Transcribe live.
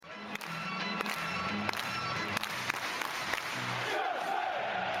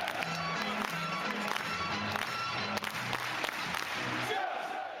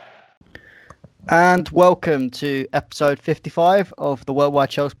And welcome to episode 55 of the Worldwide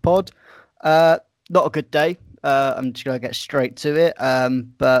Chelsea Pod. Not a good day. I'm just going to get straight to it.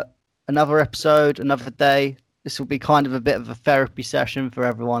 But another episode, another day. This will be kind of a bit of a therapy session for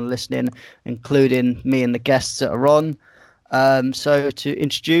everyone listening, including me and the guests that are on. So to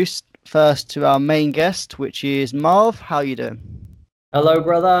introduce first to our main guest, which is Marv. How are you doing? Hello,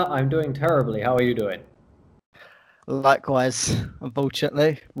 brother. I'm doing terribly. How are you doing? Likewise,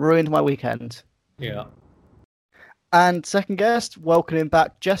 unfortunately. Ruined my weekend. Yeah. And second guest, welcoming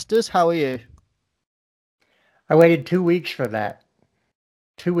back Jesters. How are you? I waited 2 weeks for that.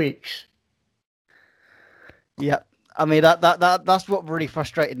 2 weeks. Yeah, I mean that's what really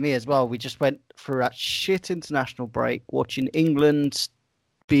frustrated me as well. We just went through a shit international break, watching England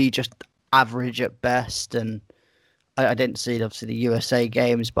be just average at best, and I didn't see obviously the USA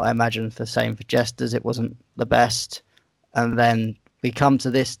games, but I imagine the same for Jesters. It wasn't the best, and then we come to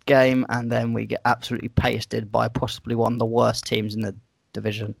this game, and then we get absolutely pasted by possibly one of the worst teams in the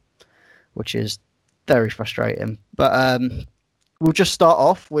division, which is very frustrating. But we'll just start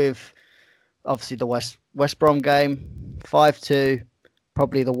off with obviously the West Brom game, 5-2,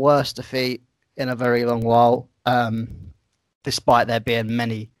 probably the worst defeat in a very long while, despite there being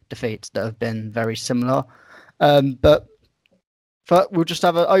many defeats that have been very similar. But we'll just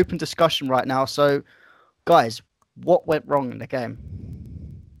have an open discussion right now. So, guys, what went wrong in the game?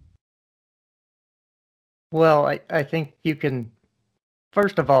 Well, I think you can.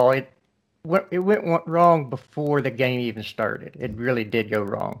 First of all, it went wrong before the game even started. It really did go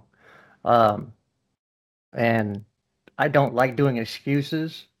wrong. And I don't like doing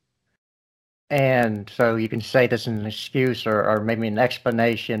excuses. And so you can say this is an excuse or maybe an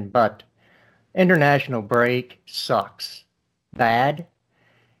explanation, but international break sucks bad.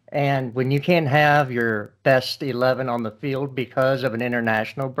 And when you can't have your best 11 on the field because of an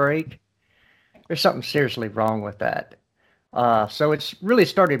international break, there's something seriously wrong with that. So it's really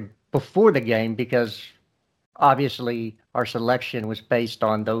started before the game because obviously our selection was based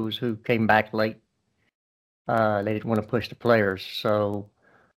on those who came back late. They didn't want to push the players. So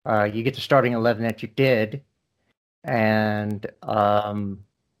you get the starting 11 that you did. And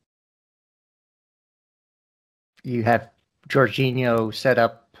you have Jorginho set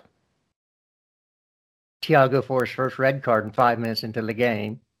up Thiago for his first red card in 5 minutes into the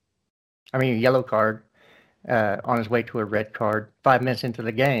game. I mean, a yellow card on his way to a red card 5 minutes into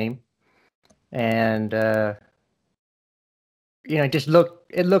the game. And, it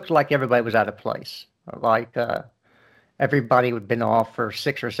looked like everybody was out of place. Like everybody had been off for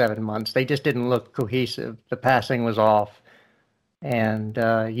 6 or 7 months. They just didn't look cohesive. The passing was off. And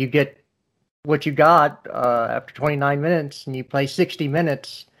you get what you got after 29 minutes, and you play 60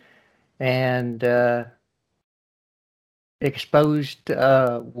 minutes, and exposed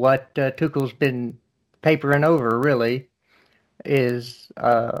what Tuchel's been papering over, really, is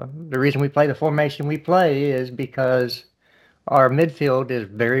the reason we play the formation we play is because our midfield is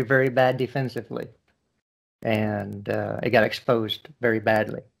very, very bad defensively. And it got exposed very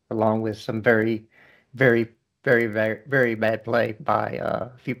badly, along with some very, very, very, very, very bad play by a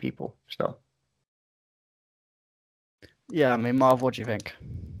few people. So. Yeah, I mean, Marv, what do you think?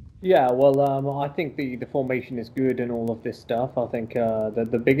 Yeah, well, I think the formation is good and all of this stuff. I think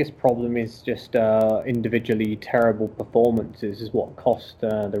the biggest problem is just individually terrible performances is what cost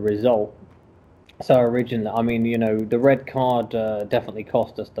the result. So originally, I mean, the red card definitely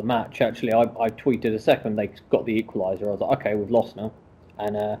cost us the match. Actually, I tweeted a second they got the equaliser. I was like, okay, we've lost now,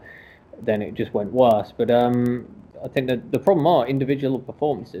 and then it just went worse. But I think that the problem are individual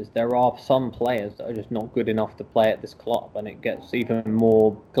performances. There are some players that are just not good enough to play at this club, and it gets even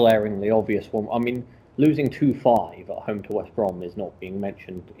more glaringly obvious. I mean, losing 2-5 at home to West Brom is not being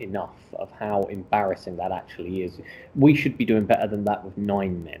mentioned enough of how embarrassing that actually is. We should be doing better than that with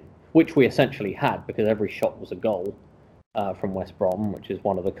 9 men, which we essentially had because every shot was a goal from West Brom, which is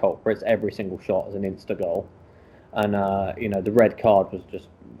one of the culprits. Every single shot is an insta goal. And, the red card was just,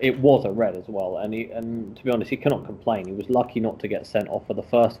 it was a red as well. And to be honest, he cannot complain. He was lucky not to get sent off for the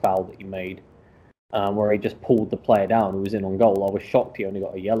first foul that he made, where he just pulled the player down who was in on goal. I was shocked he only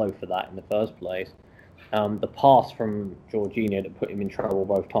got a yellow for that in the first place. The pass from Jorginho that put him in trouble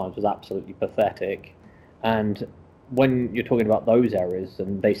both times was absolutely pathetic. And when you're talking about those errors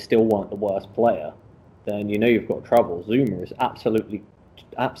and they still weren't the worst player, then you've got trouble. Zouma is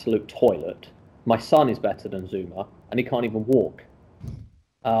absolute toilet. My son is better than Zouma, and he can't even walk.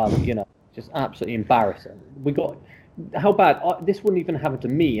 Just absolutely embarrassing. How bad? This wouldn't even happen to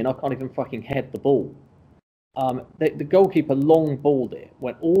me, and I can't even fucking head the ball. The goalkeeper long balled it,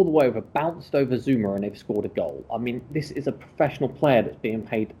 went all the way over, bounced over Zouma, and they've scored a goal. I mean, this is a professional player that's being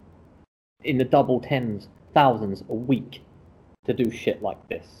paid in the double tens, thousands a week to do shit like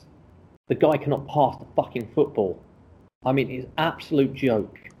this. The guy cannot pass the fucking football. I mean, it's an absolute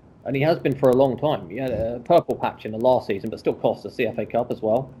joke. And he has been for a long time. He had a purple patch in the last season, but still cost the CFA Cup as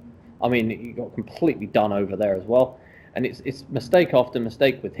well. I mean, he got completely done over there as well. And it's mistake after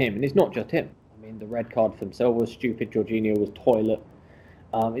mistake with him. And it's not just him. I mean, the red card for himself was stupid. Jorginho was toilet.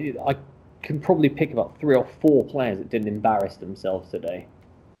 I can probably pick about 3 or 4 players that didn't embarrass themselves today.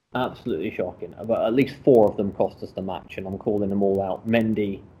 Absolutely shocking. But at least 4 of them cost us the match, and I'm calling them all out.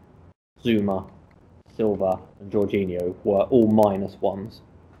 Mendy, Zuma, Silva, and Jorginho were all -1s.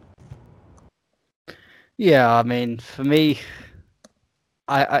 Yeah, I mean, for me,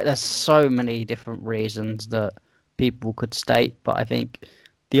 I there's so many different reasons that people could state, but I think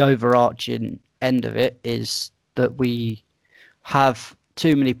the overarching end of it is that we have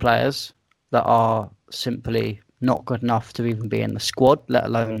too many players that are simply not good enough to even be in the squad, let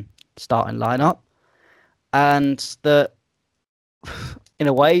alone starting lineup, and that, in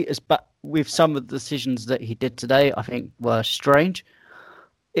a way, with some of the decisions that he did today, I think were strange.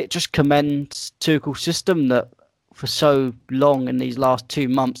 It just commends Tuchel's system that for so long in these last 2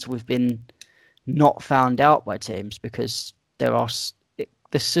 months we've been not found out by teams, because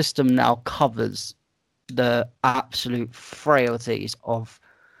the system now covers the absolute frailties of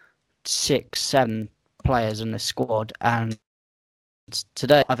 6-7 players in the squad. And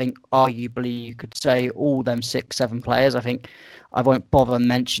today, I think arguably you could say all them 6-7 players. I think I won't bother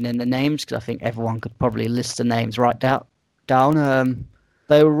mentioning the names because I think everyone could probably list the names right down.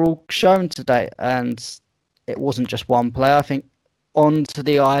 They were all shown today, and it wasn't just one player. I think on to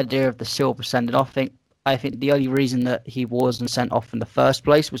the idea of the Silva sending off. I think the only reason that he wasn't sent off in the first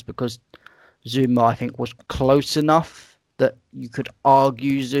place was because Zuma, I think, was close enough that you could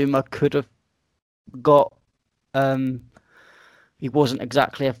argue Zuma could have got. He wasn't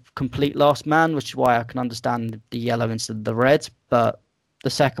exactly a complete last man, which is why I can understand the yellow instead of the red. But the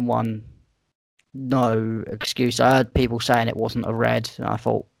second one, no excuse. I heard people saying it wasn't a red, and I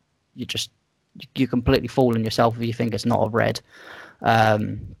thought you're completely fooling yourself if you think it's not a red.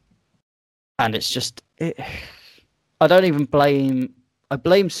 And it's just, I don't even blame. I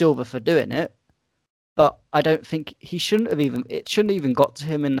blame Silva for doing it, but I don't think it shouldn't even got to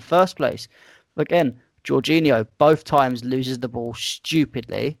him in the first place. Again, Jorginho both times loses the ball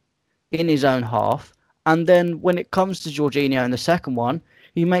stupidly in his own half, and then when it comes to Jorginho in the second one,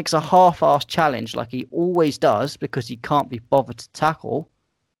 he makes a half-assed challenge like he always does because he can't be bothered to tackle,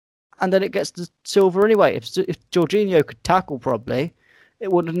 and then it gets to Silva anyway. If Jorginho could tackle properly,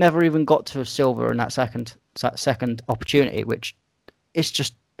 it would have never even got to Silva in that second opportunity, which it's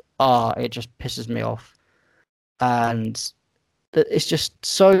just it just pisses me off. And it's just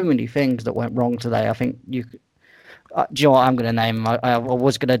so many things that went wrong today. I think do you know what I'm going to name? I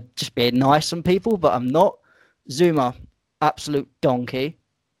was going to just be nice on people, but I'm not. Zuma, absolute donkey.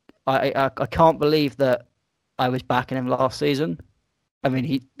 I can't believe that I was backing him last season. I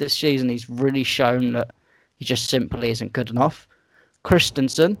mean, this season he's really shown that he just simply isn't good enough.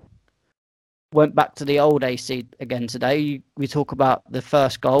 Christensen went back to the old AC again today. We talk about the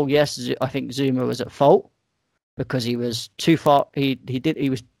first goal. Yes, I think Zuma was at fault because he was too far. He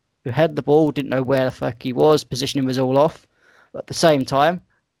had the ball, didn't know where the fuck he was. Positioning was all off. But at the same time,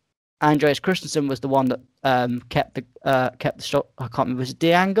 Andreas Christensen was the one that kept the shot. I can't remember, was it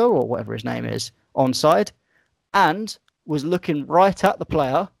Diango or whatever his name is, onside, and was looking right at the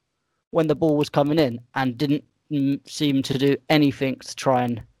player when the ball was coming in and didn't seem to do anything to try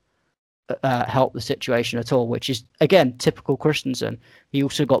and help the situation at all, which is, again, typical Christensen. He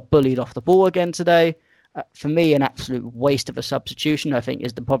also got bullied off the ball again today. For me, an absolute waste of a substitution, I think,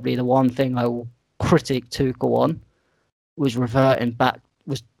 is probably the one thing I will critique Tuchel on, was reverting back,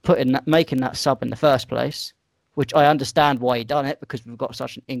 was making that sub in the first place, which I understand why he done it, because we've got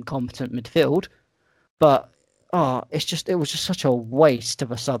such an incompetent midfield. But it was just such a waste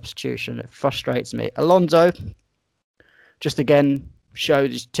of a substitution. It frustrates me. Alonso, just again,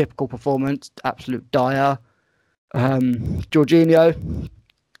 showed his typical performance, absolute dire. Jorginho,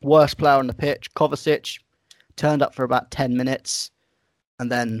 worst player on the pitch. Kovacic turned up for about 10 minutes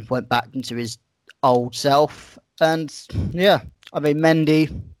and then went back into his old self. And yeah, I mean,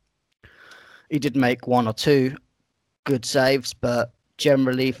 Mendy, he did make 1 or 2 good saves, but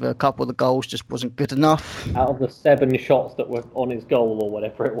generally for a couple of the goals just wasn't good enough. Out of the 7 shots that were on his goal or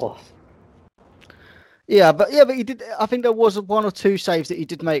whatever it was. Yeah, but he did. I think there was 1 or 2 saves that he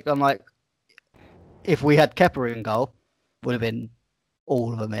did make. I'm like, if we had Kepa in goal, would have been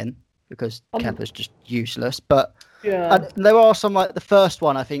all of them in, because Kepa's just useless. But yeah, there are some, like the first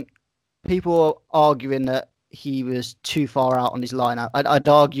one. I think people are arguing that he was too far out on his line. I'd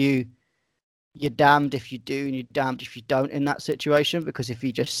argue you're damned if you do and you're damned if you don't in that situation, because if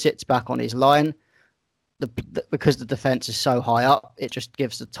he just sits back on his line, because the defense is so high up, it just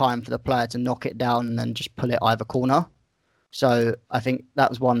gives the time for the player to knock it down and then just pull it either corner. So I think that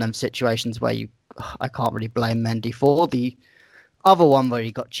was one of them situations where I can't really blame Mendy for. The other one where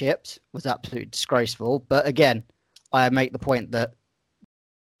he got chipped was absolutely disgraceful. But again, I make the point that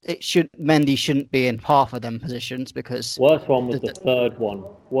Mendy shouldn't be in half of them positions, because Worst one was the third one.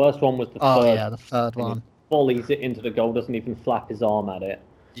 Worst one was the third. Oh yeah, the third one. He volleys it into the goal, doesn't even flap his arm at it.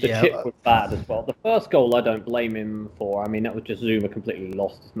 The Yeah. chip was bad as well. The first goal, I don't blame him for. I mean, that was just Zuma completely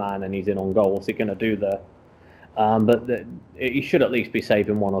lost his man, and he's in on goal. What's he going to do there? But he should at least be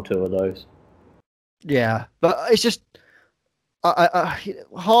saving one or two of those. Yeah, but it's just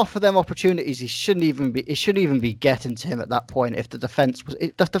half of them opportunities. It shouldn't even be getting to him at that point. If the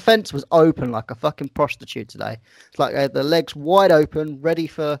defense was open like a fucking prostitute today, it's like the legs wide open, ready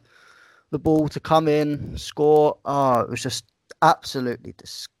for the ball to come in, score. Oh, it was just absolutely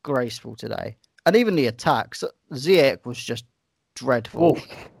disgraceful today. And even the attacks, Ziyech was just dreadful. Oof.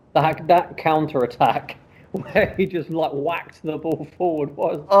 That counter attack where he just like whacked the ball forward.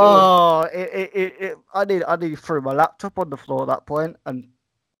 I nearly threw my laptop on the floor at that point, and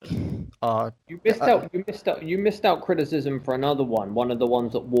you missed out criticism for another one. One of the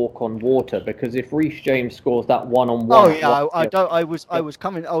ones that walk on water, because if Reece James scores that 1-on-1. Oh yeah, I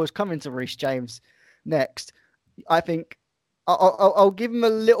was coming to Reece James next. I think I'll give him a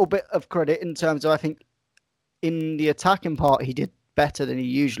little bit of credit in terms of, I think in the attacking part he did better than he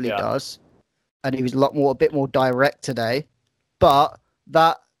usually does. And he was a bit more direct today. But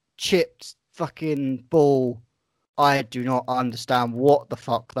that chipped fucking ball, I do not understand what the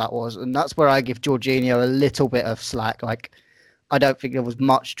fuck that was. And that's where I give Jorginho a little bit of slack. Like, I don't think there was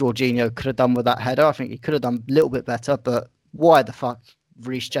much Jorginho could have done with that header. I think he could have done a little bit better. But why the fuck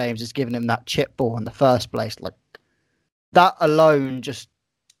Reece James is giving him that chip ball in the first place? Like, that alone, just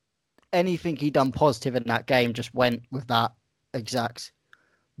anything he done positive in that game just went with that exact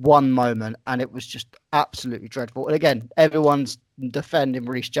one moment, and it was just absolutely dreadful. And again, everyone's defending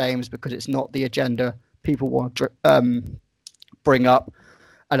Reece James because it's not the agenda people want to bring up.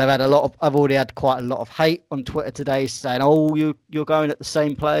 And I've already had quite a lot of hate on Twitter today saying, "Oh, you're going at the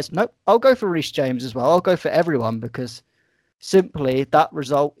same players." Nope, I'll go for Reece James as well. I'll go for everyone, because simply that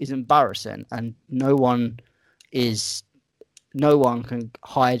result is embarrassing, and no one can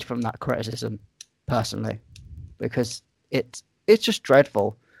hide from that criticism. Personally, because it's just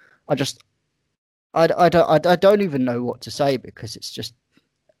dreadful. I don't even know what to say, because it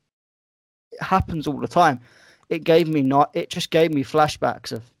happens all the time. It just gave me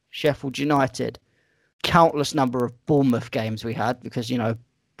flashbacks of Sheffield United, countless number of Bournemouth games we had, because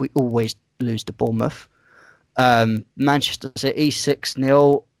we always lose to Bournemouth. Manchester City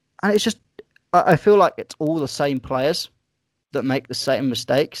 6-0, and it's just I feel like it's all the same players that make the same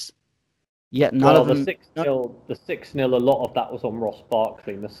mistakes. Yet none of them. The 6-0, a lot of that was on Ross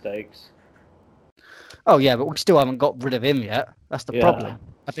Barkley mistakes. Oh yeah, but we still haven't got rid of him yet. That's the problem.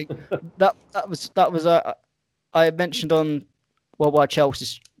 I think that was I mentioned on Worldwide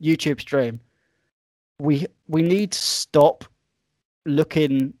Chelsea's YouTube stream. We need to stop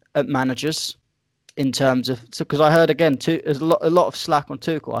looking at managers in terms of, because I heard again there's a lot of slack on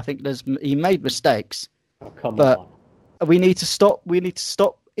Tuchel. I think he made mistakes. Come on. We need to stop.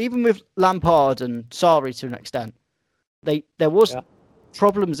 Even with Lampard and Sarri to an extent, there was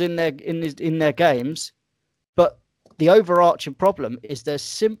problems in their games, but the overarching problem is there's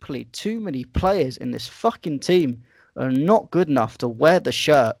simply too many players in this fucking team that are not good enough to wear the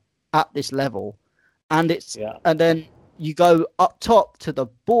shirt at this level, and then you go up top to the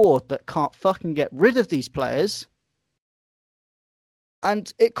board that can't fucking get rid of these players,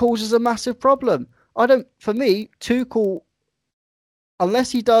 and it causes a massive problem. For me, Tuchel,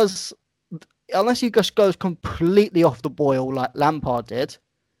 unless he just goes completely off the boil like Lampard did,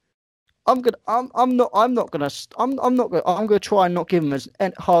 I'm gonna try and not give him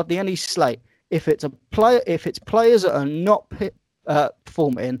hardly any slate. If it's players that are not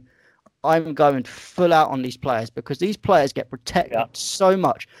performing, I'm going full out on these players, because these players get protected so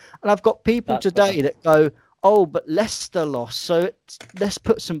much. And I've got people today that go, "Oh, but Leicester lost, so let's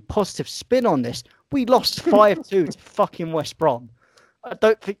put some positive spin on this. We lost 5-2 to fucking West Brom." I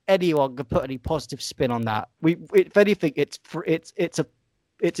don't think anyone can put any positive spin on that. If anything, it's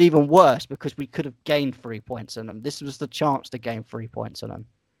even worse, because we could have gained 3 points on them. This was the chance to gain 3 points on them.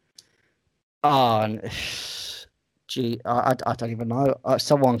 I don't even know.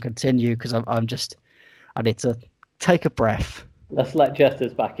 Someone continue, because I need to take a breath. Let's let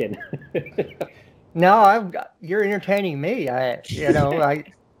Jesters back in. No, you're entertaining me. I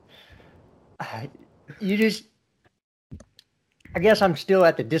you just, I guess I'm still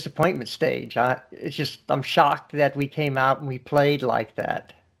at the disappointment stage. I'm shocked that we came out and we played like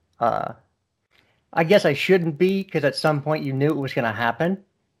that. I guess I shouldn't be, because at some point you knew it was going to happen.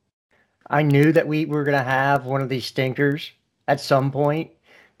 I knew that we were going to have one of these stinkers at some point,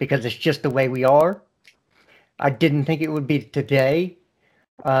 because it's just the way we are. I didn't think it would be today,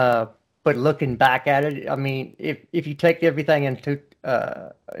 but looking back at it, I mean, if you take everything into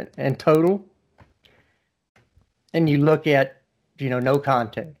in total, and you look at, no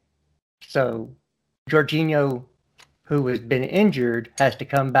Conte, so Jorginho, who has been injured, has to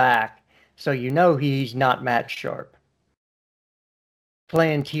come back, so he's not match sharp.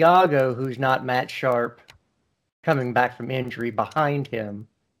 Playing Thiago, who's not match sharp, coming back from injury behind him,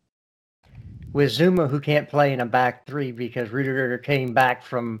 with Zuma, who can't play in a back three because Rudiger came back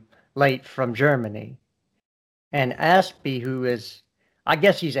late from Germany, and Aspie, who is, I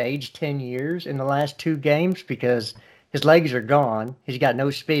guess he's aged 10 years in the last 2 games because his legs are gone. He's got no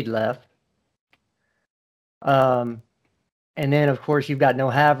speed left. And then, of course, you've got no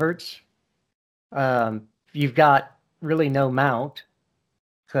Havertz. You've got really no Mount,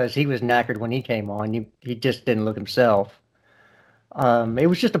 because he was knackered when he came on. He just didn't look himself. It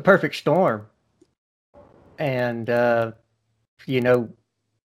was just a perfect storm. And,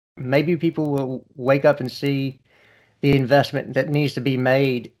 maybe people will wake up and see the investment that needs to be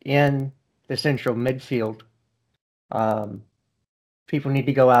made in the central midfield. People need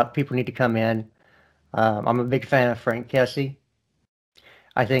to go out. People need to come in. I'm a big fan of Frank Kessie.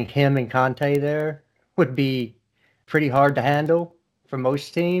 I think him and Conte there would be pretty hard to handle for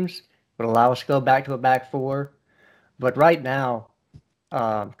most teams. Would allow us to go back to a back four. But right now,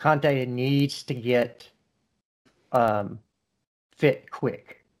 Conte needs to get fit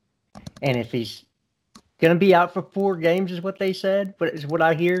quick. And if he's going to be out for 4 games, is what they said, but is what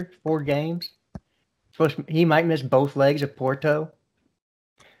I hear, 4 games. He might miss both legs of Porto.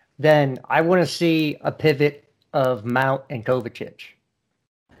 Then I want to see a pivot of Mount and Kovacic.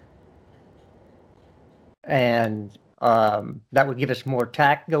 And that would give us more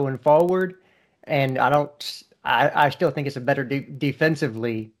tact going forward. And I still think it's a better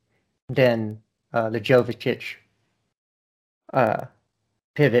defensively than the Jovicic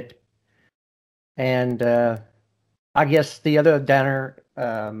pivot. And I guess the other downer,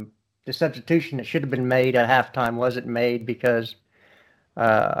 the substitution that should have been made at halftime wasn't made because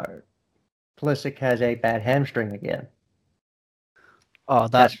Pulisic has a bad hamstring again. Oh,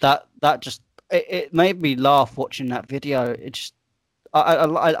 that just it made me laugh watching that video. It just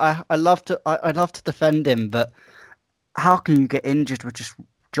I love to defend him, but how can you get injured with just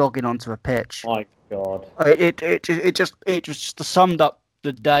jogging onto a pitch? My God! It just summed up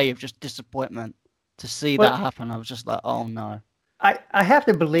the day of just disappointment to see that happen. I was just like, oh no. I have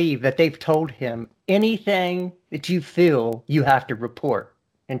to believe that they've told him anything that you feel you have to report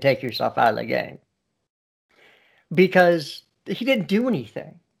and take yourself out of the game, because he didn't do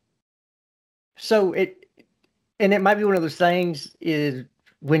anything. So it might be one of those things is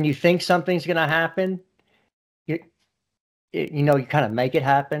when you think something's going to happen, you kind of make it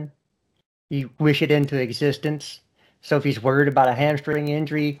happen. You wish it into existence. So if he's worried about a hamstring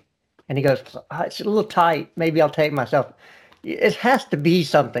injury and he goes, it's a little tight, maybe I'll take myself. It has to be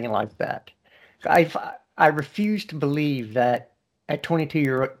something like that. I refuse to believe that at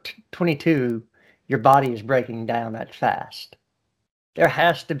 22, your body is breaking down that fast. There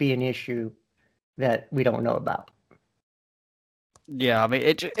has to be an issue that we don't know about. Yeah, I mean,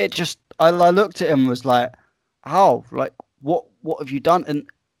 it just. I looked at him and was like, how? Like, what have you done? And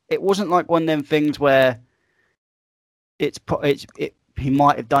it wasn't like one of them things where he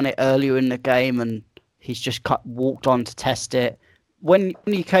might have done it earlier in the game and he's just walked on to test it. When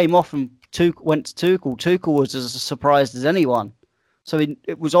he came off and went to Tuchel was as surprised as anyone. So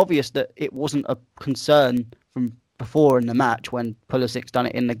it was obvious that it wasn't a concern from before in the match when Pulisic's done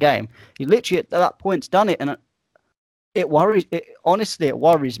it in the game. He literally at that point's done it, and it worries. Honestly, it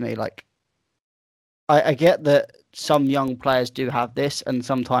worries me. Like, I get that some young players do have this, and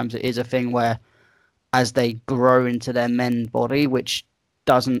sometimes it is a thing where, as they grow into their men body, which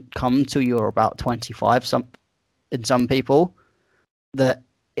doesn't come till you're about 25. In some people, that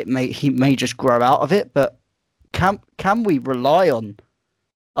he may just grow out of it. But can we rely on?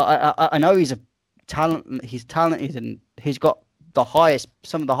 I know he's a talent. He's talented and he's got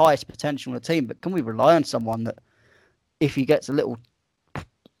some of the highest potential in the team. But can we rely on someone that, if he gets a little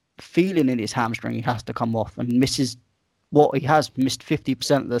feeling in his hamstring, he has to come off and misses what he has missed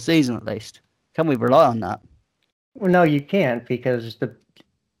 50% of the season at least? Can we rely on that? Well, no, you can't, because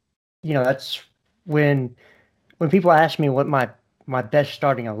that's when people ask me what my my best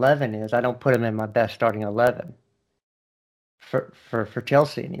starting 11 is, I don't put him in my best starting 11 for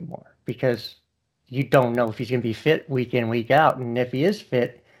Chelsea anymore, because you don't know if he's going to be fit week in, week out. And if he is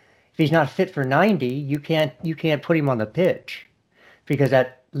fit, if he's not fit for 90, you can't put him on the pitch, because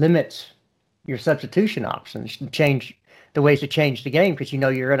that limits your substitution options, change the ways to change the game, because you know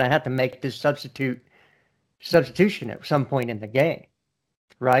you're going to have to make this substitution at some point in the game,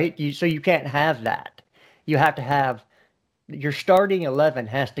 right? So you can't have that. You have to have your starting 11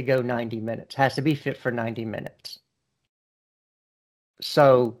 has to go 90 minutes, has to be fit for 90 minutes.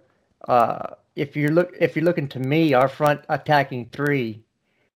 So if you're looking to me, our front attacking three,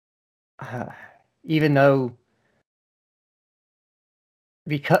 even though,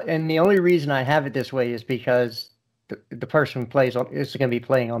 and the only reason I have it this way is because the person who is going to be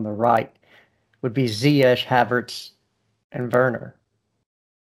playing on the right would be Ziyech, Havertz, and Werner.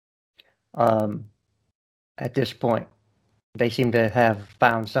 At this point, they seem to have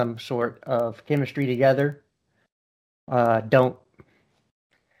found some sort of chemistry together. Ziyech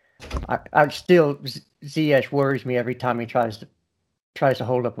worries me every time he tries to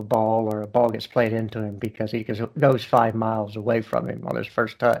hold up a ball, or a ball gets played into him, because he goes 5 miles away from him on his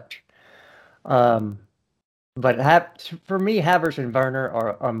first touch. But for me, Havertz and Werner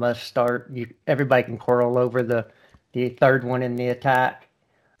are must start. Everybody can quarrel over the third one in the attack.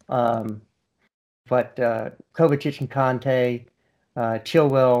 But Kovacic and Kante,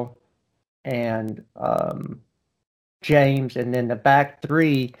 Chilwell, and James, and then the back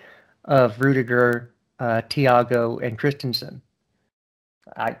three of Rudiger, Thiago, and Christensen.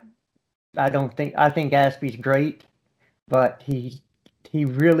 I think Aspie's great, but he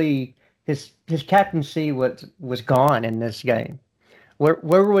really, his captaincy was gone in this game.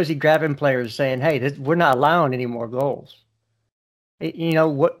 Where was he grabbing players saying, "Hey, we're not allowing any more goals"?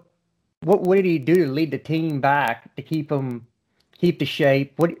 What did he do to lead the team back, to keep the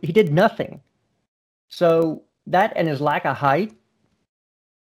shape? He did nothing. So that, and his lack of height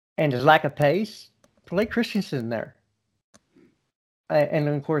and his lack of pace, play Christensen there. And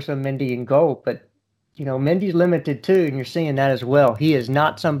of course, a Mendy in goal, but Mendy's limited too, and you're seeing that as well. He is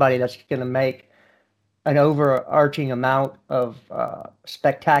not somebody that's going to make an overarching amount of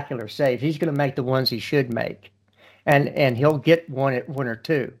spectacular saves. He's going to make the ones he should make, and he'll get one or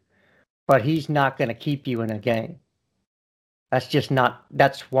two, but he's not going to keep you in a game.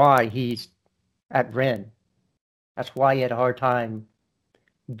 That's why he's at Rennes. That's why he had a hard time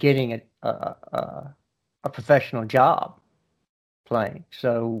getting a professional job playing.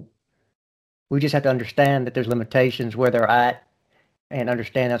 So we just have to understand that there's limitations where they're at, and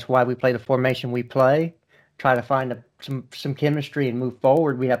understand that's why we play the formation we play. Try to find some chemistry and move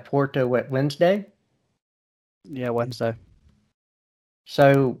forward. We have Porto at Wednesday. Yeah, Wednesday.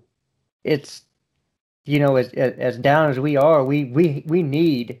 So it's, as down as we are, we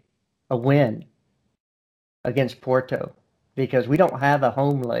need a win against Porto, because we don't have a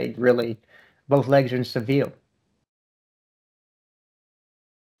home leg really. Both legs are in Seville.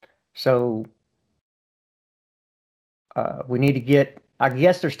 So we need to get. I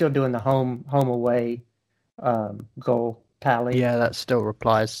guess they're still doing the home away goal tally. Yeah, that still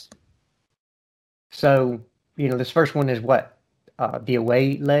applies. So this first one is what, the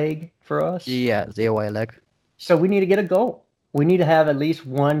away leg for us. Yeah, the away leg. So we need to get a goal. We need to have at least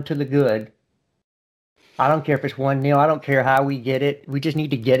one to the good. I don't care if it's 1-0. I don't care how we get it. We just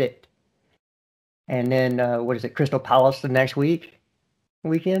need to get it. And then what is it? Crystal Palace the next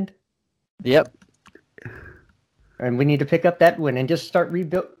weekend. Yep. And we need to pick up that win and just start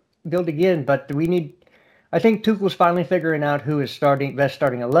build again. But I think Tuchel's finally figuring out who is best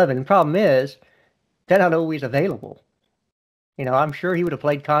starting 11. The problem is they're not always available. I'm sure he would have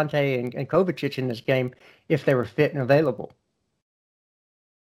played Kante and Kovacic in this game if they were fit and available.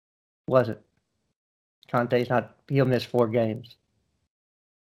 Wasn't. Kante's not. He'll miss 4 games.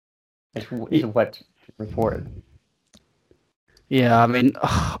 Is what's reported. Yeah, I mean,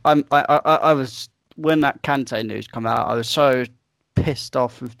 I was, when that Kante news came out, I was so pissed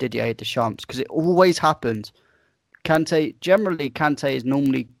off with Didier Deschamps, because it always happens. Kante is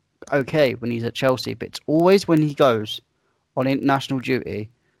normally okay when he's at Chelsea, but it's always when he goes on international duty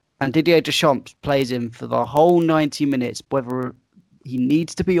and Didier Deschamps plays him for the whole 90 minutes, whether he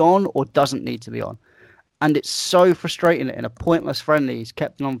needs to be on or doesn't need to be on. And it's so frustrating that in a pointless friendly, he's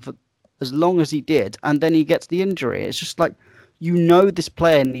kept him on for as long as he did, and then he gets the injury. It's just like, this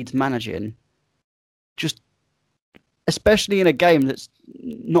player needs managing. Just, especially in a game that's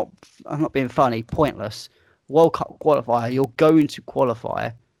not, I'm not being funny, pointless. World Cup qualifier, you're going to qualify.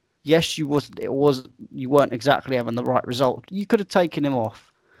 Yes, you weren't exactly having the right result. You could have taken him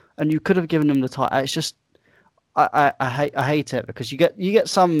off, and you could have given him the title. It's just, I hate it because you get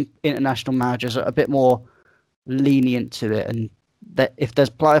some international managers that are a bit more lenient to it, and that if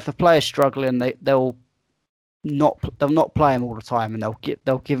a player's struggling, they'll not play him all the time, and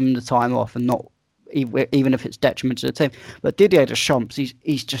they'll give him the time off, and not even if it's detriment to the team. But Didier Deschamps,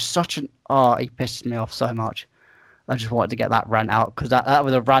 he's just such an he pisses me off so much. I just wanted to get that rant out because that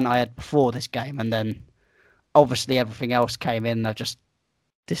was a rant I had before this game, and then obviously everything else came in. I just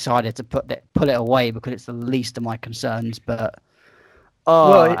decided to put it away because it's the least of my concerns. But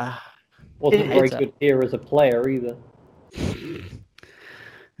wasn't very good here as a player either.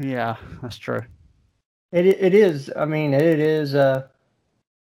 Yeah, that's true. It is. I mean, it is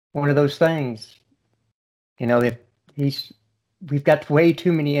one of those things. You know, we've got way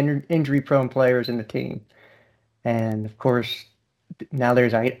too many injury-prone players in the team, and of course, now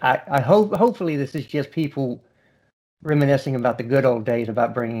there's I hope hopefully this is just people reminiscing about the good old days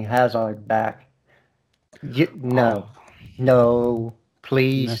about bringing Hazard back. No,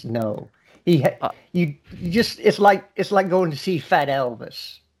 please, no. You just it's like going to see Fat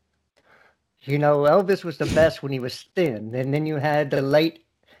Elvis. You know, Elvis was the best when he was thin, and then you had the late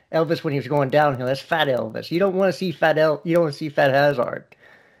Elvis when he was going downhill. That's Fat Elvis. You don't want to see You don't want to see Fat Hazard.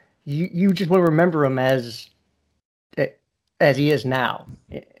 You just want to remember him as he is now.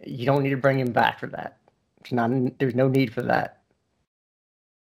 You don't need to bring him back for that. There's no need for that.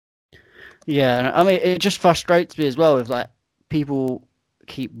 Yeah, I mean, it just frustrates me as well if like people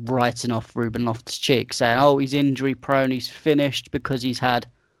keep writing off Ruben Loftus-Cheek, saying, "Oh, he's injury prone. He's finished because he's had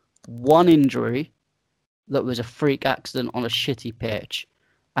one injury that was a freak accident on a shitty pitch,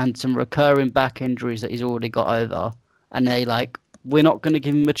 and some recurring back injuries that he's already got over." And we're not going to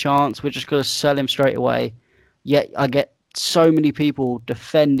give him a chance. We're just going to sell him straight away. Yet I get so many people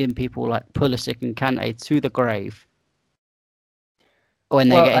defending people like Pulisic and Kante to the grave when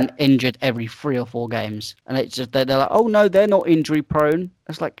they're getting injured every 3 or 4 games, and it's just they're like, "Oh no, they're not injury prone."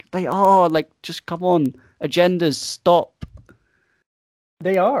 It's like they are. Like, just come on, agendas, stop.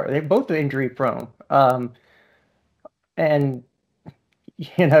 They are. They're both injury prone, and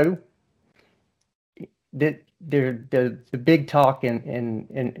you know, the big talk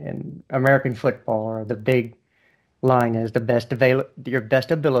in American football, or the big line is your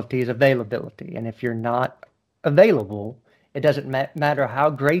best ability is availability, and if you're not available, it doesn't matter how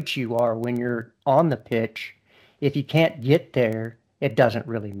great you are when you're on the pitch. If you can't get there, it doesn't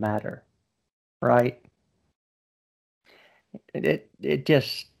really matter, right? It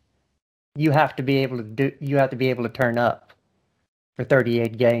just you have to be able to turn up for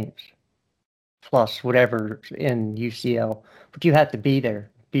 38 games plus whatever in UCL, but you have to be there,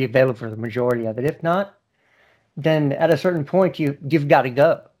 be available for the majority of it. If not, then at a certain point you've got to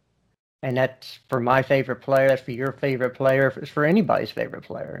go. And that's for my favorite player, that's for your favorite player, it's for anybody's favorite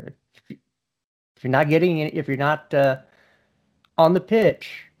player. If you're not getting it, if you're not on the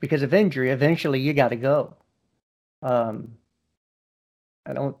pitch because of injury, eventually you got to go.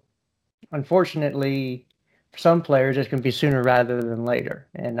 Unfortunately, for some players it's going to be sooner rather than later,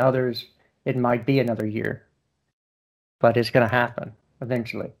 and others it might be another year. But it's going to happen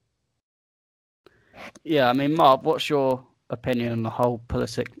eventually. Yeah, I mean, Mark, what's your opinion on the whole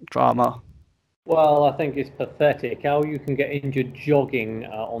Pulisic drama? Well, I think it's pathetic how you can get injured jogging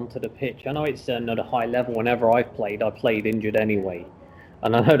onto the pitch. I know it's not a high level. Whenever I played injured anyway.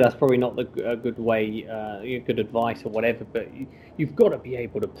 And I know that's probably not a good way, good advice or whatever, but you've got to be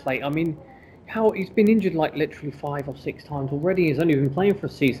able to play. I mean, he's been injured like literally 5 or 6 times already. He's only been playing for a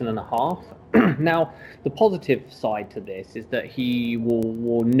season and a half. Now, the positive side to this is that he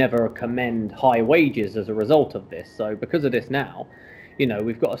will never commend high wages as a result of this. So because of this now,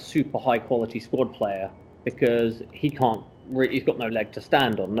 we've got a super high quality squad player because he's got no leg to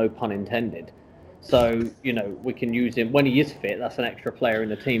stand on, no pun intended. So, we can use him when he is fit. That's an extra player in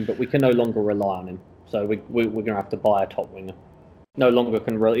the team, but we can no longer rely on him. So we're going to have to buy a top winger. No longer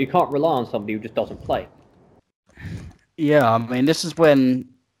you can't rely on somebody who just doesn't play. Yeah, I mean, this is when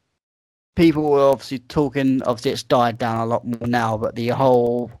people were obviously talking. Obviously, it's died down a lot more now, but the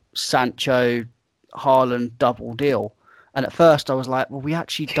whole Sancho Haaland double deal. And at first, I was like, well, we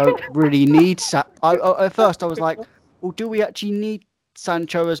actually don't really need at first, I was like, well, do we actually need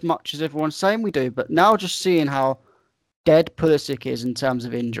Sancho as much as everyone's saying we do? But now just seeing how dead Pulisic is in terms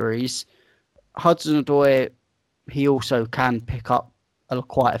of injuries, Hudson-Odoi, he also can pick up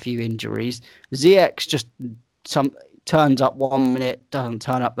quite a few injuries. Ziyech just turns up 1 minute, doesn't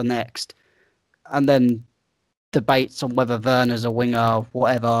turn up the next. And then debates on whether Werner's a winger,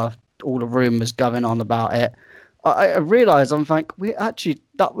 whatever, all the rumours going on about it. I realise, I'm like, we actually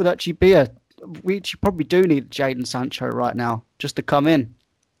probably do need Jadon Sancho right now, just to come in.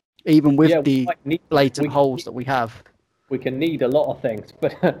 even with Yeah, the blatant holes that we have. We can need a lot of things,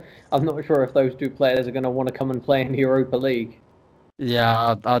 but I'm not sure if those two players are going to want to come and play in the Europa League.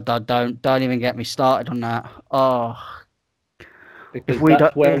 Yeah, I don't even get me started on that. Oh, Because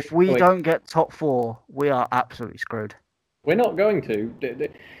if we don't get top four, we are absolutely screwed. We're not going to.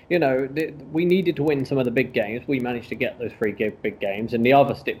 We needed to win some of the big games. We managed to get those three big games. And the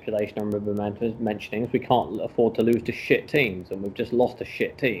other stipulation I remember mentioning is we can't afford to lose to shit teams. And we've just lost to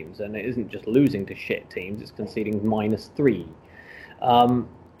shit teams. And it isn't just losing to shit teams, it's conceding -3.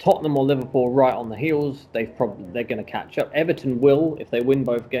 Tottenham or Liverpool right on the heels. They're going to catch up. Everton will if they win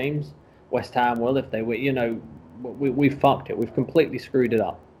both games. West Ham will if they win. We've fucked it. We've completely screwed it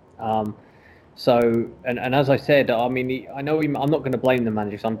up. So, and as I said, I mean, I know I'm not going to blame the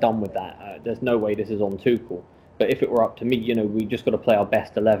manager because I'm done with that. There's no way this is on Tuchel. But if it were up to me, we just got to play our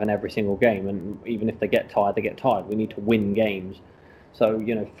best 11 every single game. And even if they get tired, they get tired. We need to win games. So,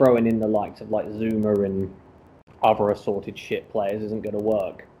 throwing in the likes of like Zuma and other assorted shit players isn't going to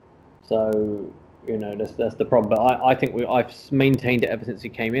work. So, that's the problem. But I think I've maintained it ever since he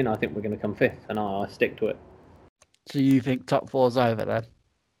came in. I think we're going to come 5th, and I stick to it. So you think top four's over then?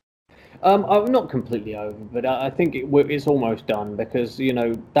 I'm not completely over, but I think it's almost done because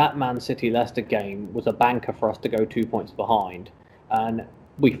that Man City Leicester game was a banker for us to go 2 points behind, and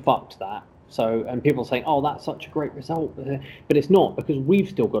we fucked that. So, and people are saying, "Oh, that's such a great result," but it's not because we've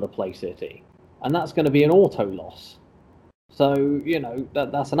still got to play City, and that's going to be an auto loss. So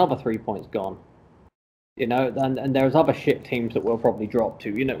that's another 3 points gone. And there's other shit teams that we'll probably drop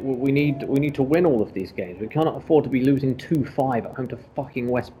to. We need to win all of these games. We cannot afford to be losing 2-5 at home to fucking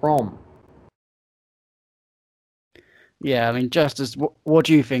West Brom. Yeah, I mean, Justus, what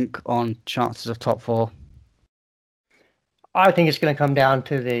do you think on chances of top four? I think it's going to come down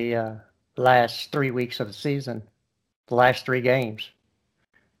to the last 3 weeks of the season, the last 3 games.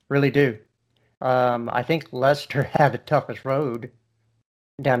 Really do. I think Leicester had the toughest road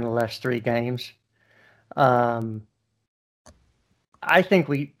down the last 3 games. I think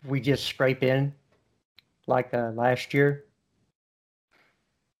we just scrape in like last year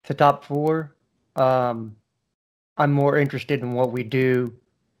to top 4. I'm more interested in what we do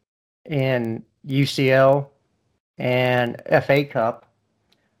in UCL and FA Cup.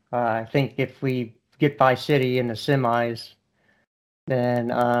 I think if we get by City in the semis, then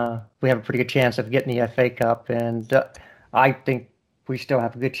we have a pretty good chance of getting the FA Cup. And I think we still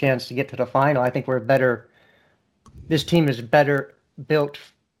have a good chance to get to the final. I think we're better. This team is better built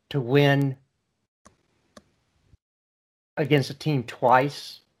to win against a team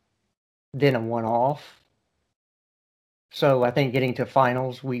twice than a one-off. So I think getting to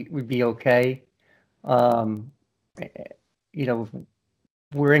finals, we'd be okay. We're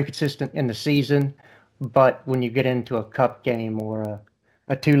inconsistent in the season, but when you get into a cup game or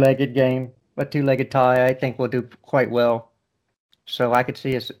a two-legged game, a two-legged tie, I think we'll do quite well. So I could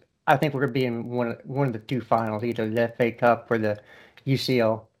see us. I think we're going to be in one of the 2 finals, either the FA Cup or the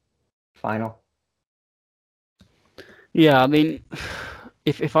UCL final. Yeah, I mean,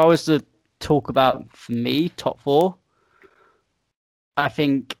 if I was to talk about, for me, top 4, I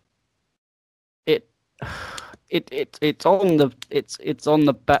think it's on the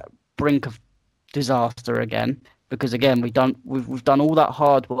brink of disaster again, because again we've done all that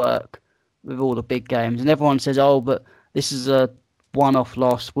hard work with all the big games, and everyone says, "Oh, but this is a one-off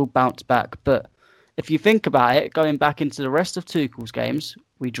loss. We'll bounce back." But if you think about it, going back into the rest of Tuchel's games,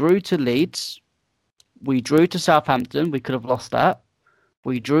 we drew to Leeds, we drew to Southampton. We could have lost that.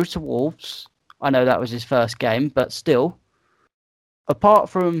 We drew to Wolves. I know that was his first game, but still. Apart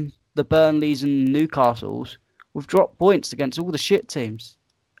from the Burnleys and Newcastles, we've dropped points against all the shit teams,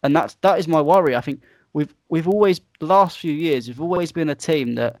 and that is my worry. I think we've always, the last few years, we've always been a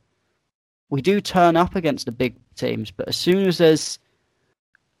team that we do turn up against the big teams, but as soon as there's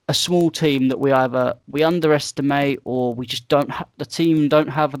a small team that we underestimate, or we just the team don't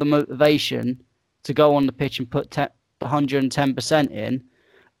have the motivation to go on the pitch and put 110% in,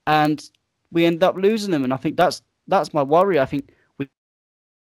 and we end up losing them. And I think that's my worry. I think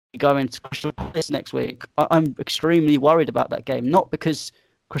go into Crystal Palace next week. I'm extremely worried about that game, not because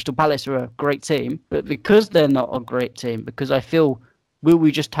Crystal Palace are a great team, but because they're not a great team, because I feel, will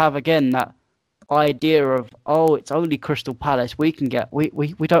we just have again that idea of, oh, it's only Crystal Palace, we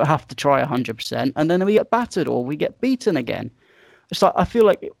don't have to try 100%, and then we get battered or we get beaten again. It's like, I feel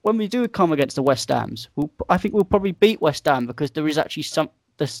like when we do come against the West Hams, I think we'll probably beat West Ham because there is actually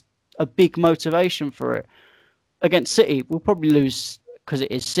there's a big motivation for it. Against City, we'll probably lose because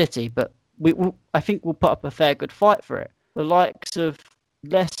it is City, but I think we'll put up a fair good fight for it. The likes of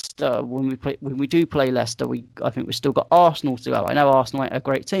Leicester, when we do play Leicester, I think we've still got Arsenal to go. I know Arsenal ain't a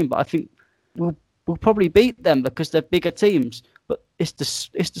great team, but I think we'll probably beat them because they're bigger teams. But it's the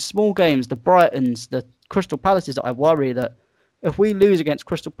small games, the Brightons, the Crystal Palaces that I worry that if we lose against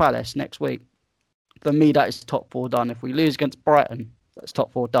Crystal Palace next week, for me that is top 4 done. If we lose against Brighton, that's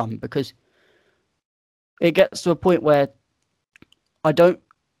top 4 done, because it gets to a point where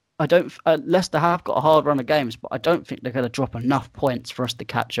Leicester have got a hard run of games, but I don't think they're going to drop enough points for us to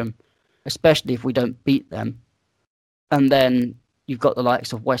catch them, especially if we don't beat them. And then you've got the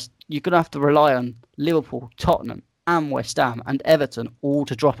likes of you're going to have to rely on Liverpool, Tottenham, and West Ham and Everton all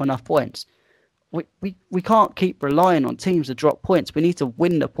to drop enough points. We can't keep relying on teams to drop points. We need to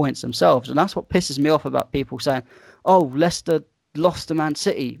win the points themselves, and that's what pisses me off about people saying, "Oh, Leicester lost to Man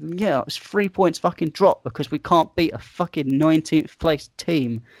City." Yeah, it's 3 points fucking drop because we can't beat a fucking 19th place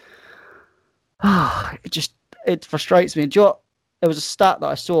team. It frustrates me. There was a stat that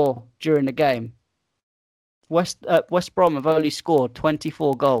I saw during the game. West Brom have only scored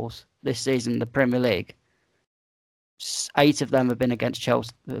 24 goals this season in the Premier League. 8 of them have been against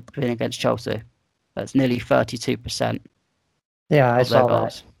Chelsea. That's nearly 32%. Yeah, I saw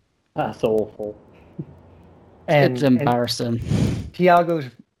that. That's awful. It's embarrassing. Thiago's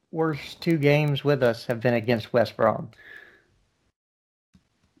worst 2 games with us have been against West Brom.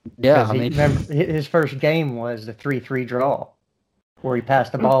 Yeah, remember his first game was the 3-3 draw, where he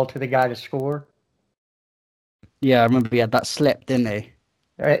passed the ball to the guy to score. Yeah, I remember he had that slip, didn't he?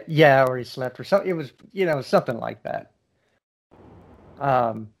 Yeah, or he slept or something. It was, something like that.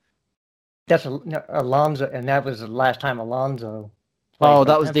 That's Alonso, and that was the last time Alonso. Oh,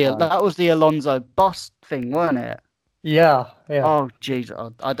 that was the Alonso bust thing, wasn't it? Yeah. Oh, jeez,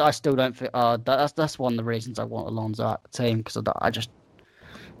 I still don't think. That's one of the reasons I want Alonso at the team, because I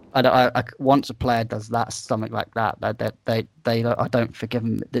once a player does something like that, I don't forgive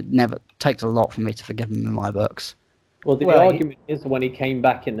him. It never takes a lot for me to forgive him in my books. Well, the argument is when he came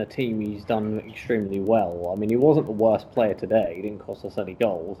back in the team, he's done extremely well. I mean, he wasn't the worst player today. He didn't cost us any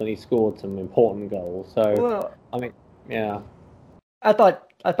goals, and he scored some important goals. So, I mean, yeah. I thought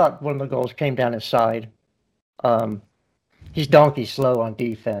one of the goals came down his side. He's donkey slow on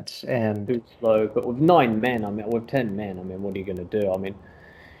defense, and too slow. But with 9 men, with 10 men, what are you going to do? I mean,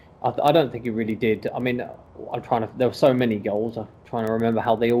 I don't think he really did. I mean, there were so many goals. I'm trying to remember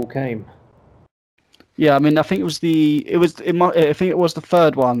how they all came. Yeah, I mean, I think it was the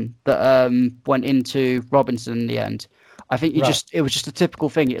third one that went into Robinson in the end. I think it was just a typical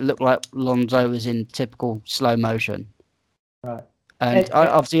thing. It looked like Alonso was in typical slow motion. Right. And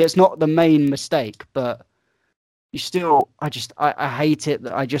obviously it's not the main mistake, but you still, I hate it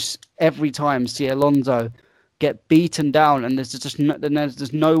that I just every time see Alonso get beaten down, and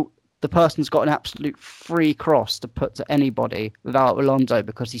there's no the person's got an absolute free cross to put to anybody without Alonso,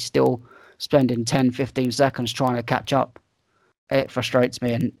 because he's still spending 10-15 seconds trying to catch up. It frustrates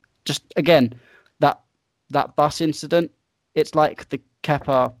me. And just again, that bus incident, it's like the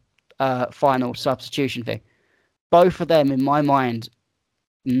Kepa final substitution thing. Both of them, in my mind,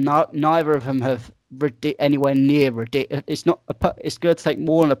 neither of them have anywhere near redeemed. It's going to take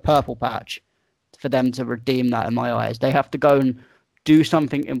more than a purple patch for them to redeem that in my eyes. They have to go and do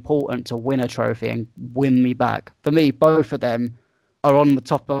something important to win a trophy and win me back. For me, both of them are on the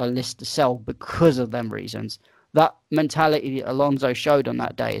top of a list to sell because of them reasons. That mentality that Alonso showed on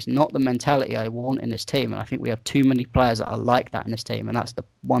that day is not the mentality I want in this team, and I think we have too many players that are like that in this team, and that's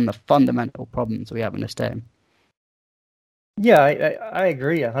one of the fundamental problems we have in this team. Yeah, I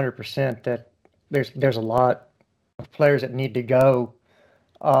agree 100% that there's a lot of players that need to go.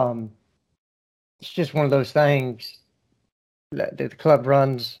 It's just one of those things that the club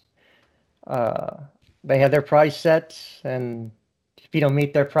runs. They have their price sets, and if you don't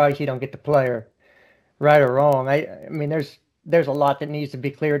meet their price, you don't get the player. Right or wrong, I mean, there's a lot that needs to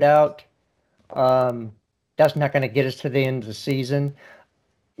be cleared out. That's not going to get us to the end of the season,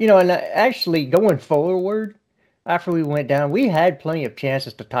 And actually, going forward, after we went down, we had plenty of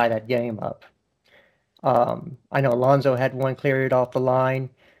chances to tie that game up. I know Alonso had one cleared off the line.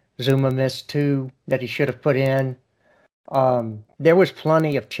 Zuma missed 2 that he should have put in. There was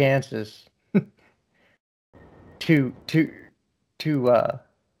plenty of chances to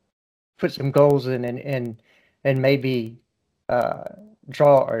put some goals in and maybe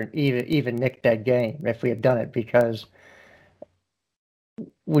draw or even nick that game if we had done it, because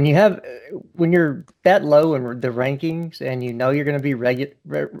when you're that low in the rankings and you're going to be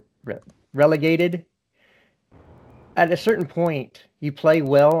relegated, at a certain point you play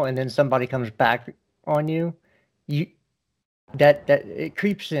well and then somebody comes back on you, that it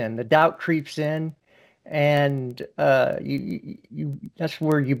creeps in, the doubt creeps in, and you that's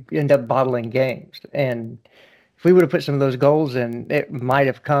where you end up bottling games. And if we would have put some of those goals in, it might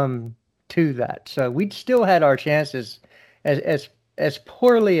have come to that. So we still had our chances, as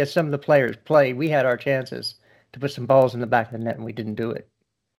poorly as some of the players played. We had our chances to put some balls in the back of the net, and we didn't do it.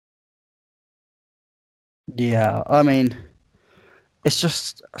 Yeah, I mean, it's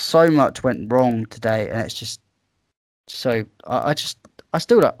just so much went wrong today, and it's just so I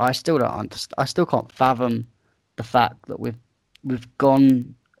still don't understand. I still can't fathom the fact that we've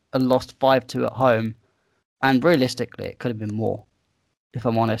gone and lost 5-2 at home, and realistically, it could have been more. If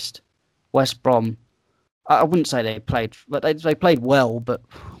I'm honest, West Brom. I wouldn't say they played, but they played well. But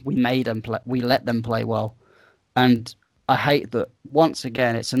we made them play. We let them play well, and I hate that once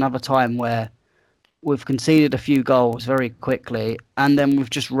again. It's another time where we've conceded a few goals very quickly, and then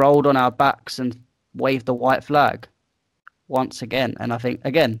we've just rolled on our backs and waved the white flag once again. And I think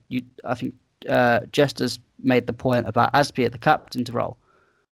Jester's made the point about Aspie at the captain's role.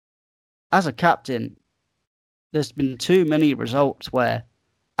 As a captain, there's been too many results where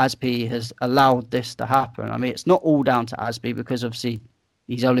Aspie has allowed this to happen. I mean, it's not all down to Aspie because obviously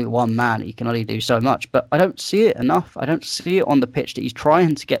he's only one man. He can only do so much. But I don't see it enough. I don't see it on the pitch that he's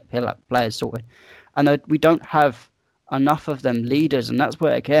trying to get players sorted. And we don't have enough of them leaders. And that's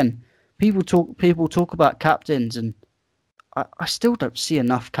where, again, people talk about captains. And I still don't see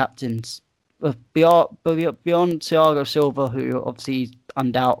enough captains. Beyond Thiago Silva, who obviously is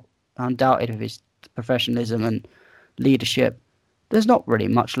undoubted of his professionalism and leadership, there's not really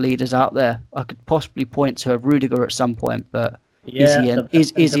much leaders out there. I could possibly point to a Rudiger at some point, but is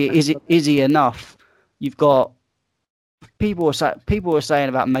he enough? You've got people were saying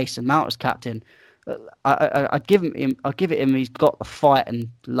about Mason Mount as captain. I'd give it him. He's got the fight and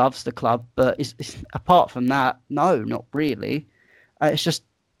loves the club, but apart from that, no, not really. It's just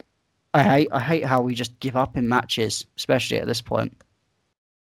I hate how we just give up in matches, especially at this point.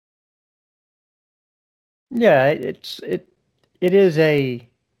 Yeah, it is a.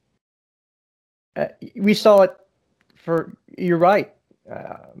 We saw it for. You're right.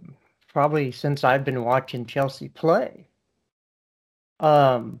 Probably since I've been watching Chelsea play.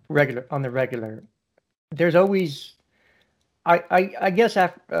 Regular. There's always. I guess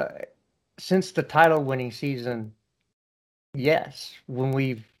after since the title-winning season, yes, when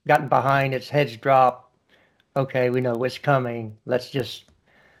we've gotten behind, its heads drop. Okay, we know what's coming. Let's just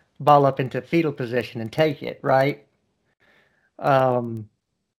ball up into fetal position and take it, right? And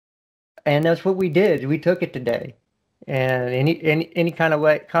that's what we did. We took it today. And any kind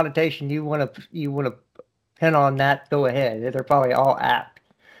of connotation you want to pin on that, go ahead. They're probably all apt.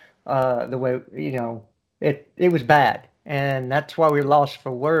 The way it was bad, and that's why we lost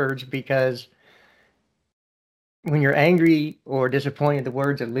for words, because when you're angry or disappointed, the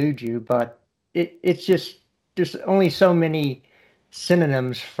words elude you. But it's just there's only so many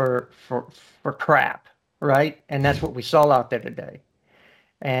synonyms for crap, right? And that's what we saw out there today.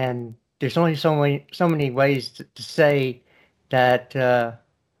 And there's only so many ways to say that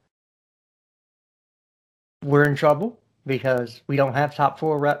we're in trouble because we don't have top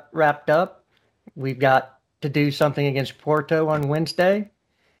four wrapped up. We've got to do something against Porto on Wednesday,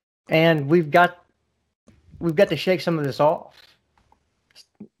 and we've got to shake some of this off.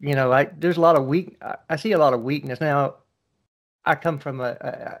 There's a lot of I see a lot of weakness now. I come from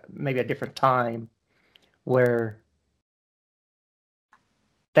maybe a different time where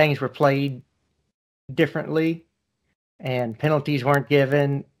things were played differently and penalties weren't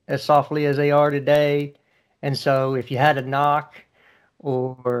given as softly as they are today. And so if you had a knock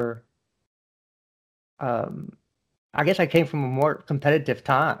or I guess I came from a more competitive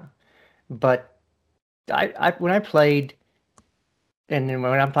time, but when I played, and then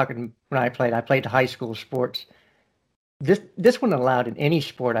when I played high school sports. This one allowed in any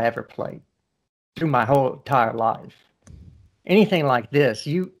sport I ever played through my whole entire life. Anything like this,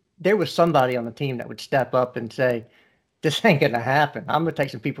 there was somebody on the team that would step up and say, "This ain't gonna happen. I'm gonna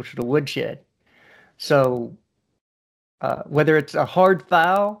take some people to the woodshed." So whether it's a hard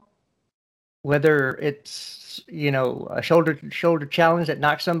foul, whether it's a shoulder challenge that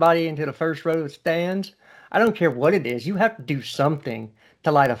knocks somebody into the first row of the stands, I don't care what it is. You have to do something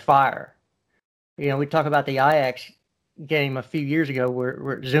to light a fire. We talk about the Ajax game a few years ago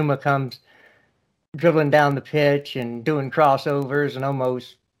where Zuma comes dribbling down the pitch and doing crossovers and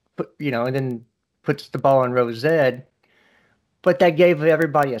almost and then puts the ball in row Z. But that gave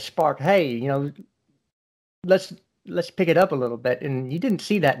everybody a spark. Hey, let's pick it up a little bit. And you didn't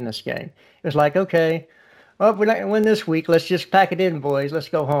see that in this game. It was like, okay, well, we're not going to win this week. Let's just pack it in, boys. Let's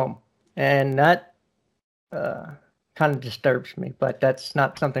go home. And that kind of disturbs me, but that's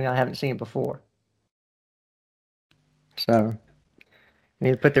not something I haven't seen before. So they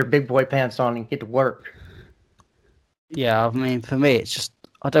need to put their big boy pants on and get to work. Yeah, I mean, for me, it's just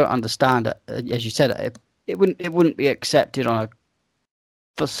I don't understand it. As you said, it wouldn't be accepted on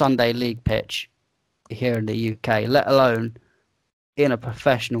a Sunday league pitch here in the UK, let alone in a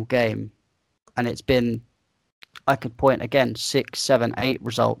professional game. And it's been, I could point again 6, 7, 8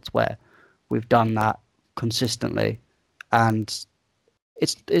 results where we've done that consistently, and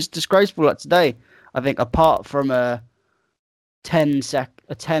it's disgraceful. Like today, I think apart from a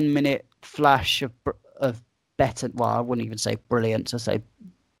 10-minute flash of better, well, I wouldn't even say brilliance, I say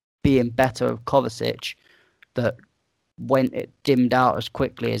being better of Kovacic, that when it dimmed out as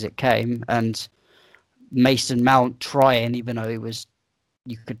quickly as it came, and Mason Mount trying, even though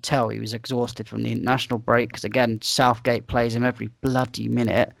you could tell he was exhausted from the international break, because again, Southgate plays him every bloody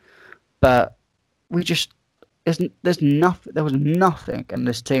minute. But there was nothing in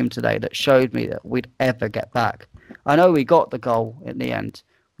this team today that showed me that we'd ever get back. I know we got the goal in the end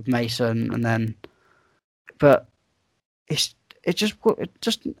with Mason, but it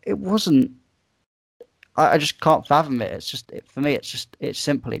wasn't. I just can't fathom it. For me, it's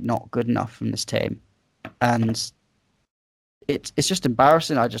simply not good enough from this team, and it's just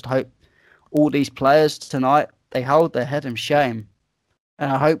embarrassing. I just hope all these players tonight, they hold their head in shame,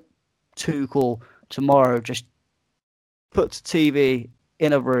 and I hope Tuchel tomorrow just puts a TV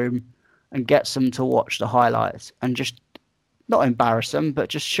in a room and gets them to watch the highlights and just not embarrass them, but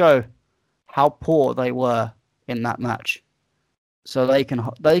just show how poor they were in that match, so they can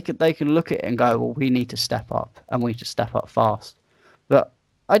look at it and go, well, we need to step up, and we need to step up fast. But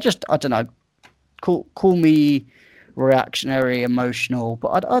I don't know. Call me reactionary, emotional,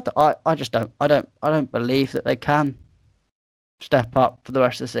 but I just don't believe that they can step up for the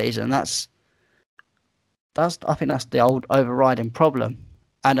rest of the season. I think that's the old overriding problem,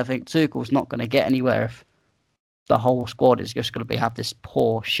 and I think Tuchel's not going to get anywhere if the whole squad is just going to have this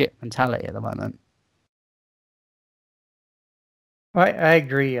poor shit mentality at the moment. I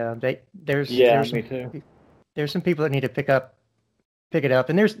agree. Me too. There's some people that need to pick it up,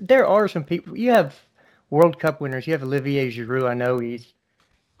 and there are some people. You have World Cup winners. You have Olivier Giroud. I know he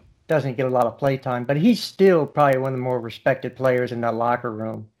doesn't get a lot of play time, but he's still probably one of the more respected players in that locker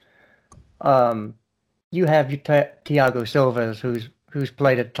room. You have Thiago Silva, who's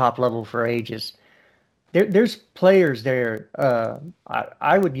played at top level for ages. There's players there.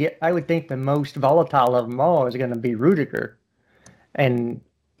 I would think the most volatile of them all is going to be Rudiger, and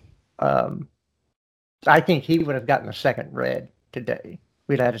I think he would have gotten a second red today.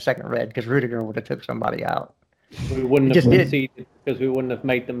 We'd had a second red because Rudiger would have took somebody out. We wouldn't have conceded because we wouldn't have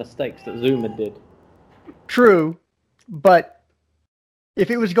made the mistakes that Zuma did. True, but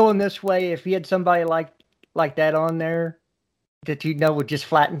if it was going this way, if he had somebody like that on there that would just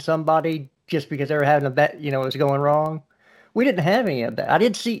flatten somebody just because they were having a bet, it was going wrong. We didn't have any of that. I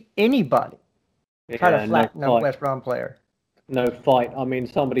didn't see anybody try to flatten a West Brom player. No fight. I mean,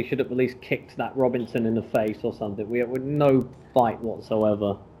 somebody should have at least kicked that Robinson in the face or something. We had no fight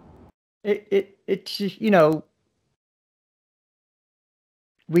whatsoever. It's just,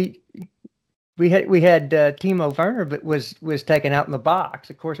 we had Timo Werner, but was taken out in the box.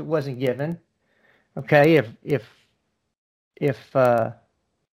 Of course, it wasn't given. Okay, if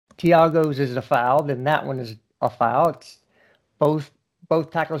Thiago's is a foul, then that one is a foul. It's both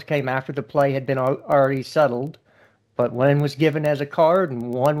tackles came after the play had been already settled, but one was given as a card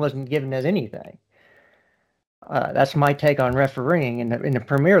and one wasn't given as anything. That's my take on refereeing in the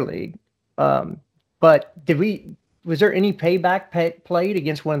Premier League. But was there any payback played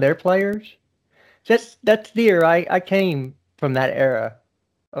against one of their players? That's the era I came from, that era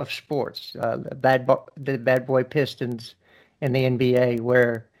of sports, the bad boy Pistons in the NBA,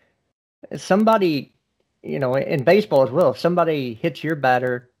 where somebody, in baseball as well, if somebody hits your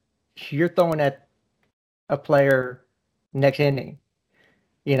batter, you're throwing at a player next inning,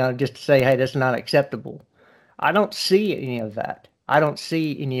 just to say, hey, that's not acceptable. I don't see any of that.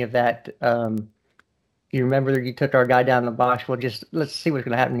 You remember you took our guy down the box. Well, let's see what's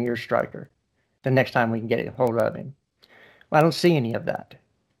going to happen to your striker the next time we can get a hold of him. Well, I don't see any of that.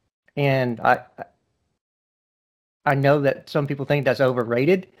 And I know that some people think that's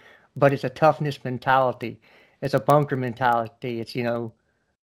overrated, but it's a toughness mentality. It's a bunker mentality. It's,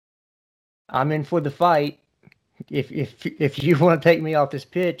 I'm in for the fight. If you want to take me off this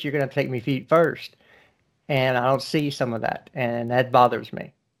pitch, you're going to take me feet first. And I don't see some of that, and that bothers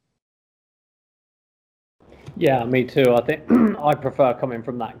me. Yeah, me too. I think I prefer coming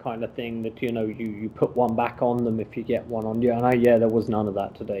from that kind of thing, that you put one back on them if you get one on you. And there was none of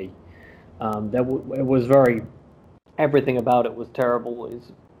that today. It was everything about it was terrible.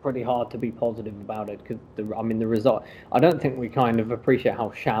 pretty hard to be positive about it because the result. I don't think we kind of appreciate how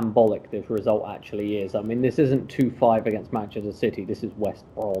shambolic this result actually is. I mean, this isn't 2-5 against Manchester City. This is West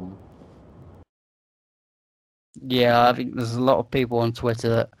Brom. Yeah, I think there's a lot of people on Twitter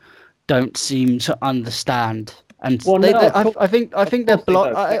that don't seem to understand, and Well, I think they're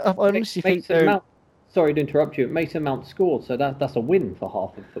blocked. I honestly think they're. Sorry to interrupt you. Mason Mount scored, so that's a win for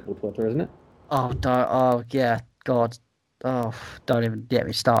half of football Twitter, isn't it? Oh yeah, God. Oh, don't even get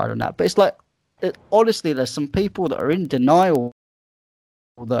me started on that. But it's like, honestly, there's some people that are in denial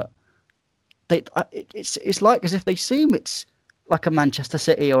that it's like as if they assume it's like a Manchester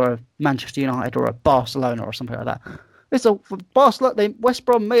City or a Manchester United or a Barcelona or something like that. It's a Barcelona. West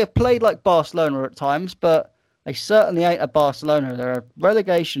Brom may have played like Barcelona at times, but they certainly ain't a Barcelona. They're a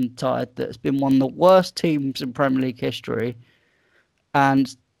relegation side that's been one of the worst teams in Premier League history,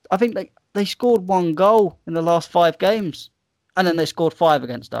 and I think they scored 1 goal in the last 5 games, and then they scored 5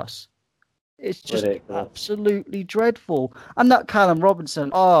 against us. It's just absolutely dreadful. And that Callum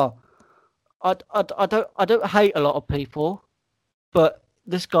Robinson, I don't hate a lot of people, but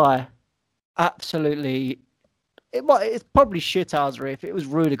this guy, absolutely, it's probably shithousery. If it was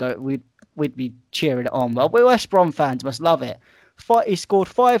Rudiger, we'd be cheering it on. Well, we West Brom fans must love it. He scored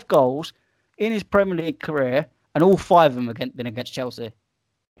 5 goals in his Premier League career, and all 5 of them have been against Chelsea.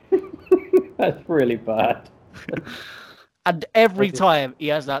 That's really bad. And every time he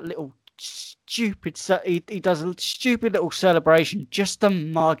has that little stupid, he does a stupid little celebration just to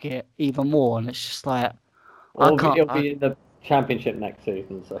mug it even more, and it's just like, He'll be in the Championship next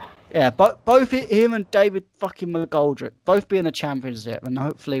season, so yeah. But both him and David fucking McGoldrick both be in the Championship, and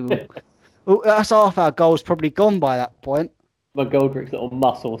hopefully that's half our goals probably gone by that point. McGoldrick's little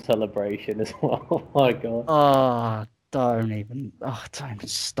muscle celebration as well. Oh my God. Don't even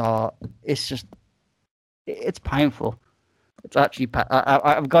start. It's just, it's painful. It's actually,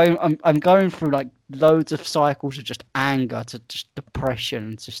 I'm going through like loads of cycles of just anger to just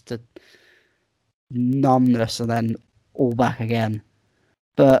depression, just to numbness, and then all back again.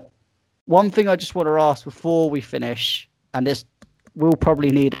 But one thing I just want to ask before we finish, and this will probably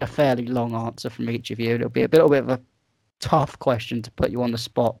need a fairly long answer from each of you. It'll be a little bit of a tough question to put you on the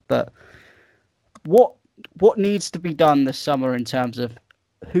spot, but what needs to be done this summer in terms of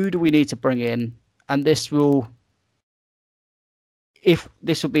who do we need to bring in? And this will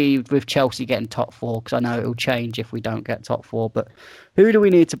be with Chelsea getting top 4, because I know it will change if we don't get top 4. But who do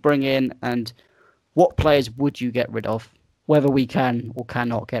we need to bring in, and what players would you get rid of? Whether we can or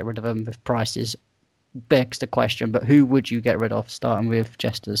cannot get rid of them with prices begs the question. But who would you get rid of, starting with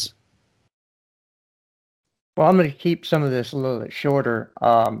Jesters? Well, I'm going to keep some of this a little bit shorter.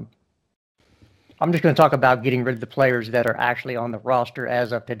 I'm just going to talk about getting rid of the players that are actually on the roster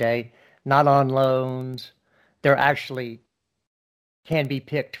as of today, not on loans. They're actually can be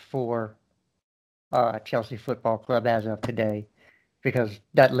picked for Chelsea Football Club as of today, because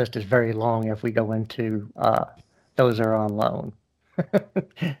that list is very long if we go into those are on loan.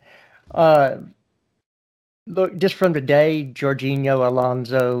 Look, just from today, Jorginho,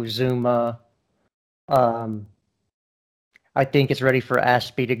 Alonso, Zuma. I think it's ready for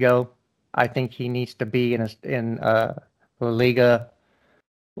Aspie to go. I think he needs to be in La Liga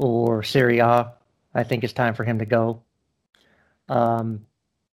or Serie A. I think it's time for him to go. Let's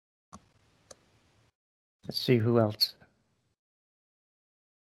see who else.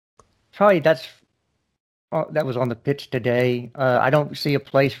 Probably that was on the pitch today. I don't see a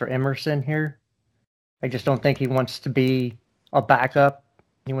place for Emerson here. I just don't think he wants to be a backup.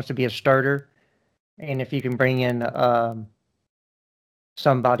 He wants to be a starter. And if you can bring in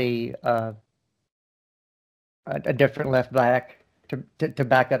somebody, a different left back to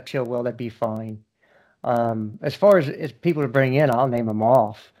back up Chilwell, that'd be fine. As far as people to bring in, I'll name them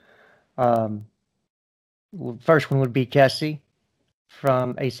off. First one would be Kessie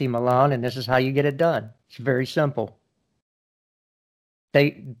from AC Milan, and this is how you get it done. It's very simple.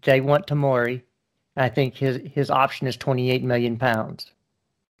 They want Tomori. I think his option is £28 million.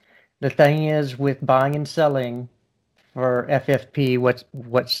 The thing is, with buying and selling for FFP,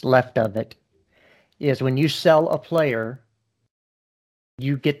 what's left of it is when you sell a player,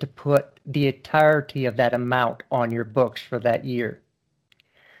 you get to put the entirety of that amount on your books for that year.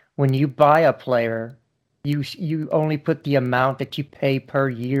 When you buy a player, you only put the amount that you pay per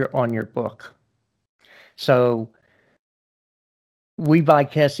year on your book. So we buy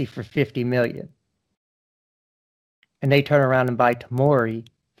Kessie for $50 million, and they turn around and buy Tomori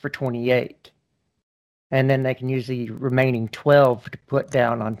for 28, and then they can use the remaining 12 to put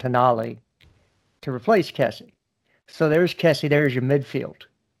down on Tonali to replace Kessie. So there's Kessie, there's your midfield.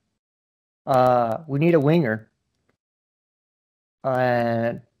 We need a winger,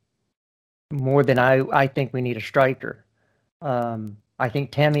 and more than I think we need a striker. I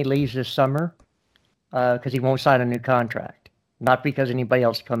think Tammy leaves this summer because he won't sign a new contract, not because anybody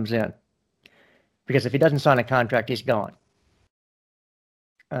else comes in. Because if he doesn't sign a contract, he's gone.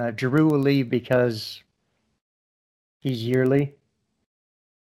 Giroud will leave because he's yearly.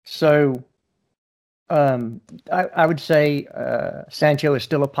 So I would say Sancho is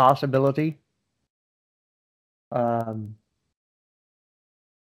still a possibility.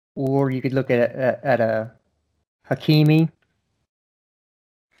 Or you could look at a Hakimi.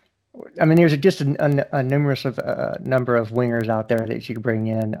 I mean, there's just a numerous of number of wingers out there that you could bring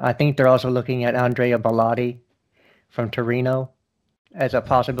in. I think they're also looking at Andrea Bellotti from Torino as a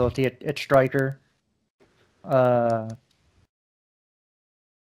possibility at striker. But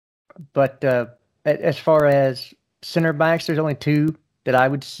as far as center backs, there's only two that I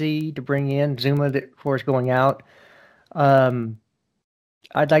would see to bring in. Zuma, of course, going out.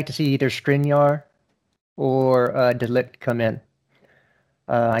 I'd like to see either Skriniar or De Ligt come in.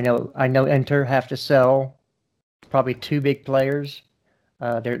 I know Inter have to sell probably two big players.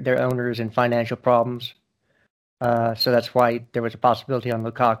 Their owners in financial problems. So that's why there was a possibility on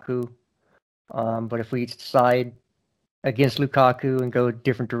Lukaku. But if we decide against Lukaku and go a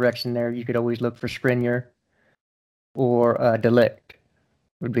different direction there, you could always look for Skriniar or De Ligt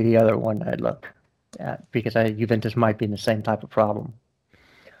would be the other one I'd look at because Juventus might be in the same type of problem.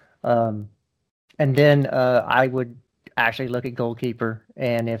 And then I would actually look at goalkeeper,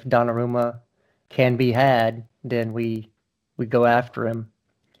 and if Donnarumma can be had, then we go after him.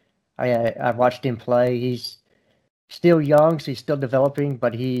 I've watched him play. He's still young, so he's still developing,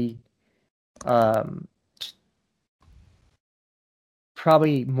 but he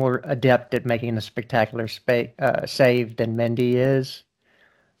probably more adept at making a spectacular save than Mendy is.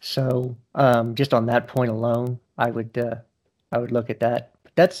 So just on that point alone, I would look at that.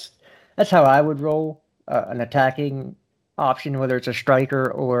 That's how I would roll an attacking option, whether it's a striker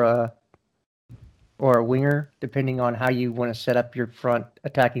or a winger, depending on how you want to set up your front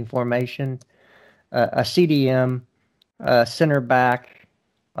attacking formation. A CDM, center back,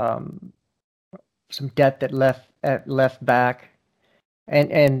 some depth at left back,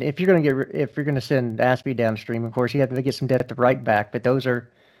 and if you're going to send Aspie downstream, of course you have to get some depth at right back. But those are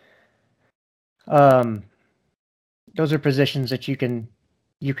positions that you can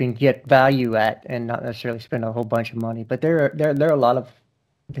get value at and not necessarily spend a whole bunch of money. But there are a lot of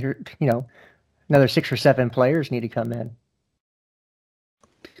another 6 or 7 players need to come in.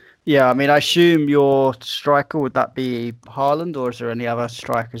 Yeah, I mean, I assume your striker, would that be Haaland, or is there any other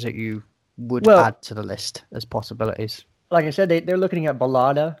strikers that you would add to the list as possibilities? Like I said, they're looking at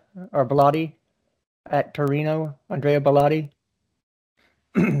Bellotti at Torino, Andrea Bellotti,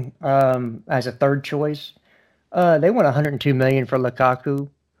 as a third choice. They want 102 million for Lukaku.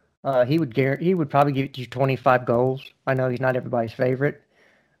 He would probably give you 25 goals. I know he's not everybody's favorite,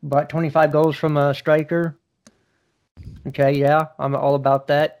 but 25 goals from a striker. Okay, yeah, I'm all about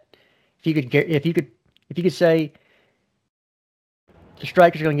that. If you could say the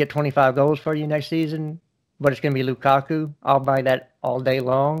striker's going to get 25 goals for you next season, but it's going to be Lukaku, I'll buy that all day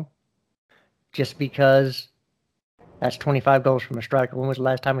long. Just because that's 25 goals from a striker. When was the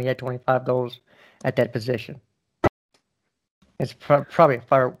last time we had 25 goals at that position? It's probably a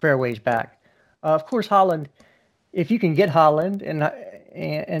fair ways back. Of course, Haaland. If you can get Haaland,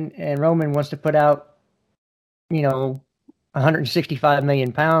 and Roman wants to put out, 165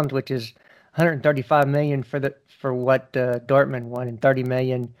 million pounds, which is 135 million for what Dortmund won, and 30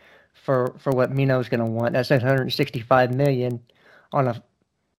 million for what Mino's going to want. That's 165 million on a.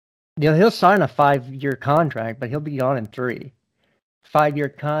 He'll sign a 5-year contract, but he'll be gone in 3. 5-year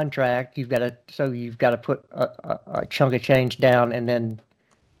contract, you've got to put a chunk of change down and then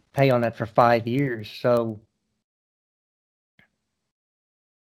pay on that for 5 years. So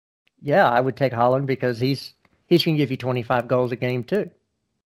yeah, I would take Haaland because he's going to give you 25 goals a game too.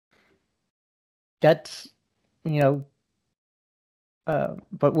 That's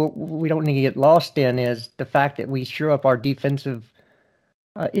but what we don't need to get lost in is the fact that we shore up our defensive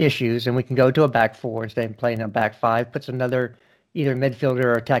issues, and we can go to a back 4 instead of playing a back 5. Puts another either midfielder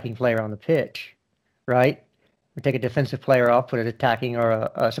or attacking player on the pitch, right? We take a defensive player off, put an attacking or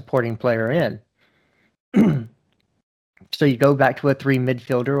a supporting player in. So you go back to a 3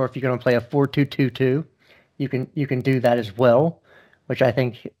 midfielder, or if you're going to play a 4-2-2-2, you can do that as well, which I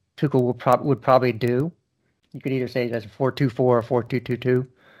think Tuchel would probably do. You could either say it as a 4-2-4 or 4-2-2-2,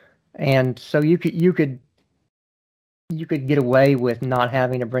 and so you could get away with not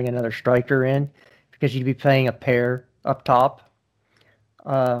having to bring another striker in because you'd be playing a pair up top.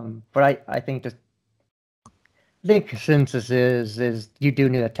 But I think that The consensus is you do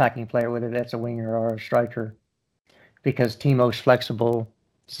need an attacking player, whether that's a winger or a striker, because Timo's flexible,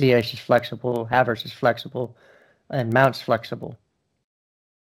 Ziyech is flexible, Havertz is flexible, and Mount's flexible.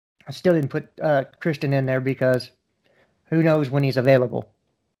 I still didn't put Christian in there because who knows when he's available.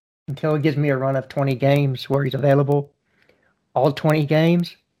 Until he gives me a run of 20 games where he's available, all 20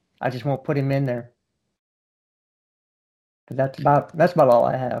 games, I just won't put him in there. That's about all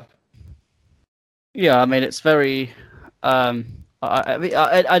I have. Yeah, I mean it's very.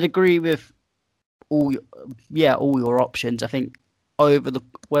 I'd agree with all your options. I think over the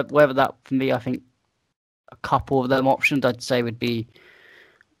whether that for me, I think a couple of them options I'd say would be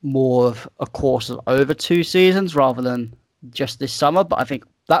more of a course of over 2 seasons rather than just this summer. But I think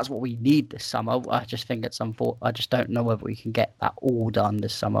that's what we need this summer. I just think I just don't know whether we can get that all done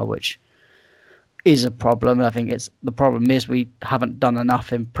this summer, which is a problem. I think the problem is we haven't done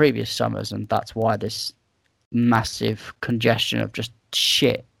enough in previous summers, and that's why this massive congestion of just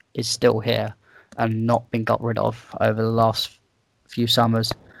shit is still here and not been got rid of over the last few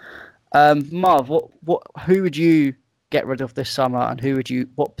summers. Marv, who would you get rid of this summer, and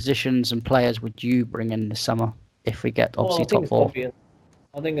what positions and players would you bring in this summer if we get obviously top four?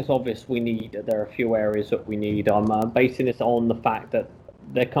 I think it's obvious there are a few areas that we need. I'm basing this on the fact that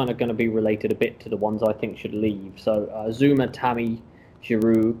they're kind of going to be related a bit to the ones I think should leave. So Zuma, Tammy,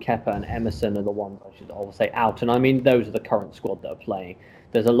 Giroud, Kepa and Emerson are the ones I would say out. And I mean, those are the current squad that are playing.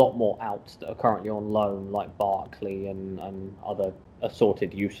 There's a lot more outs that are currently on loan, like Barkley and other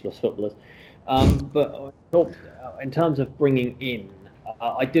assorted useless footballers. But in terms of bringing in,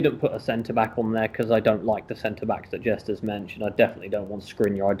 I didn't put a centre-back on there because I don't like the centre-backs that Jester's mentioned. I definitely don't want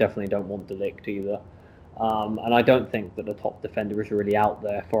Skriniar. I definitely don't want De Ligt either. And I don't think that the top defender is really out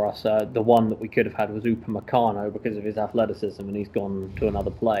there for us. The one that we could have had was Upamecano because of his athleticism, and he's gone to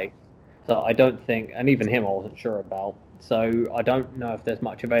another play. So I don't think, and even him I wasn't sure about. So I don't know if there's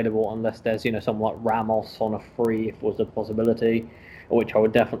much available unless there's someone like Ramos on a free, if it was a possibility, which I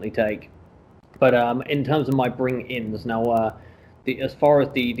would definitely take. But in terms of my bring-ins now, as far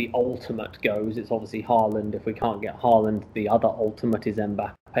as the ultimate goes, it's obviously Haaland. If we can't get Haaland, the other ultimate is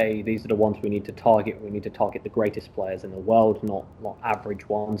Mbappe. These are the ones we need to target. We need to target the greatest players in the world, not average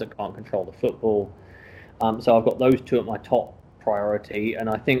ones that can't control the football. So I've got those two at my top priority, and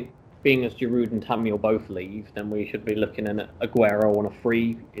I think being as Giroud and Tammy will both leave, then we should be looking at Aguero on a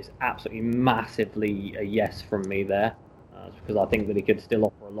free. Is absolutely massively a yes from me there. Because I think that he could still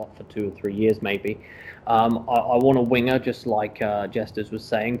offer a lot for 2 or 3 years, maybe. I want a winger, just like Jesters was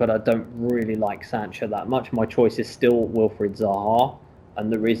saying, but I don't really like Sancho that much. My choice is still Wilfried Zaha,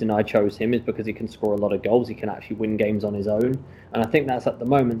 and the reason I chose him is because he can score a lot of goals. He can actually win games on his own, and I think that's at the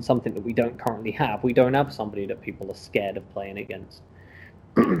moment something that we don't currently have. We don't have somebody that people are scared of playing against.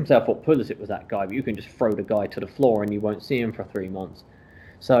 So I thought Pulisic was that guy, but you can just throw the guy to the floor and you won't see him for 3 months.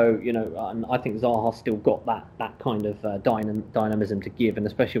 So, and I think Zaha's still got that kind of dynamism to give, and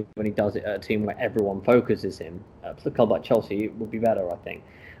especially when he does it at a team where everyone focuses him. For a club like Chelsea, it would be better, I think.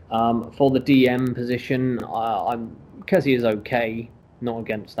 For the DM position, Kessie is okay, not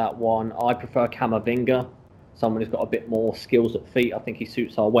against that one. I prefer Camavinga, someone who's got a bit more skills at feet. I think he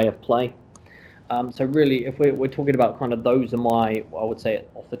suits our way of play. So really, if we're talking about kind of those are I would say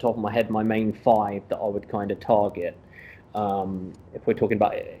off the top of my head, my main 5 that I would kind of target. If we're talking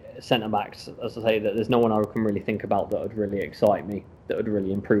about centre-backs, as I say, that there's no one I can really think about that would really excite me, that would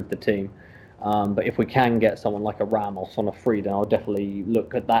really improve the team. But if we can get someone like a Ramos on a free, then I'll definitely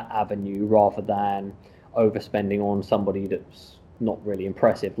look at that avenue rather than overspending on somebody that's not really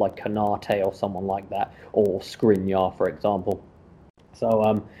impressive, like Kanate or someone like that, or Skriniar, for example.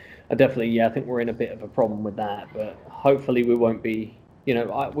 So I definitely, I think we're in a bit of a problem with that, but hopefully we won't be. We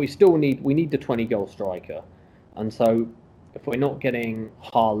need the 20-goal striker, and so if we're not getting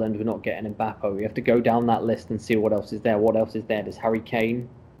Haaland, we're not getting Mbappe, we have to go down that list and see what else is there. What else is there? There's Harry Kane.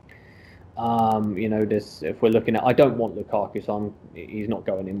 If we're looking at, I don't want Lukaku, so he's not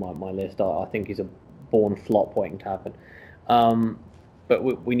going in my list. I think he's a born flop waiting to happen.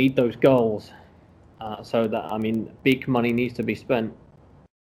 But we need those goals, so that big money needs to be spent.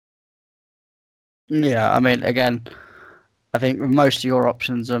 Yeah, again, I think most of your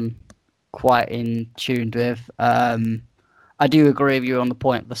options I'm quite in tuned with. I do agree with you on the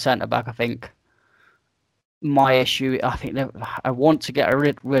point of the centre back. I think my issue, I want to get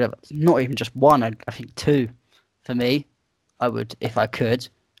rid of not even just one. I think 2 for me. I would if I could,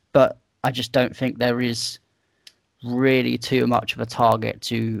 but I just don't think there is really too much of a target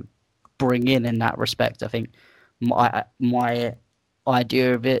to bring in that respect. I think my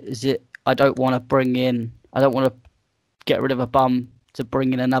idea of it is I don't want to get rid of a bum to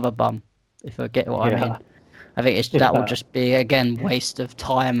bring in another bum, if I get what I mean. I think that will just be, again, waste of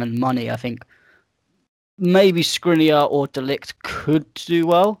time and money. I think maybe Skriniar or De Ligt could do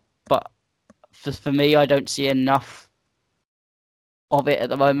well, but for me, I don't see enough of it at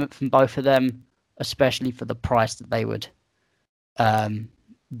the moment from both of them, especially for the price that they would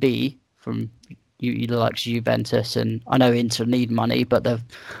be from you like Juventus. And I know Inter need money, but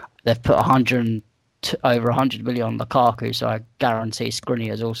they've put over 100 million on Lukaku, so I guarantee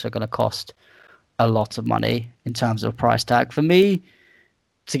Skriniar is also going to cost a lot of money in terms of price tag. For me,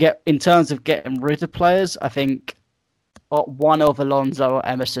 in terms of getting rid of players, I think one of Alonso or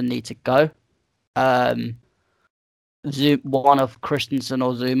Emerson need to go. One of Christensen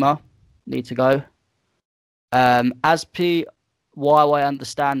or Zuma need to go. Aspi, while I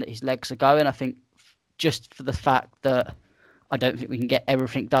understand that his legs are going, I think just for the fact that I don't think we can get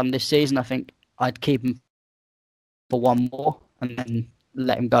everything done this season, I think I'd keep him for one more and then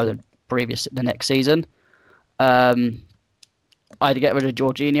let him go the next season. I'd get rid of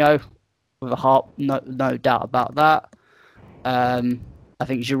Jorginho with a heart, no doubt about that. I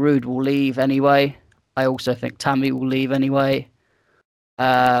think Giroud will leave anyway. I also think Tammy will leave anyway.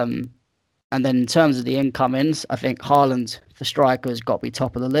 And then in terms of the incomings, I think Haaland for striker has got to be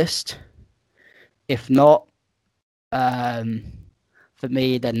top of the list. If not, for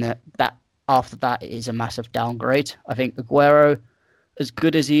me, then that after that it is a massive downgrade. I think Aguero, as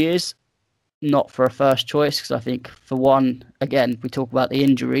good as he is, not for a first choice, because I think, for one, again, we talk about the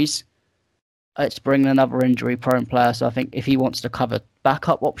injuries, it's bringing another injury-prone player. So I think if he wants to cover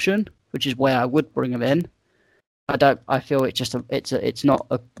backup option, which is where I would bring him in, I feel it's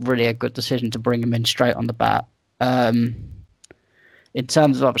not really a good decision to bring him in straight on the bat. In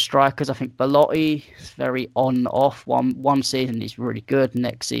terms of other strikers, I think Belotti is very on-off. One season he's really good,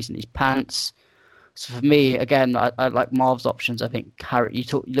 next season he's pants. So for me, again, I like Marv's options. I think you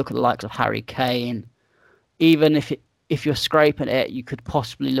look at the likes of Harry Kane. Even if you're scraping it, you could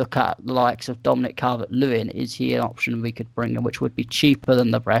possibly look at the likes of Dominic Calvert-Lewin. Is he an option we could bring in, which would be cheaper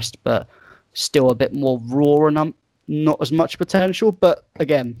than the rest, but still a bit more raw and not as much potential? But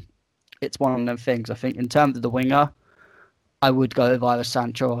again, it's one of them things. I think in terms of the winger, I would go with either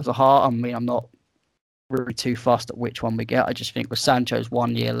Sancho or Zaha. I mean, I'm not really too fussed at which one we get. I just think with Sancho's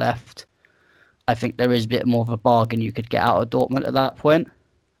 1 year left, I think there is a bit more of a bargain you could get out of Dortmund at that point,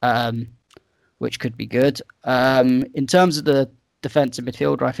 which could be good. In terms of the defensive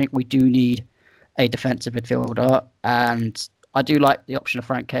midfielder, I think we do need a defensive midfielder, and I do like the option of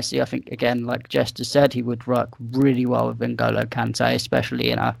Frank Kessie. I think, again, like Jester said, he would work really well with N'Golo Kante, especially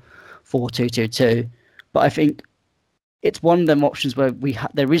in a 4-2-2-2. But I think it's one of them options where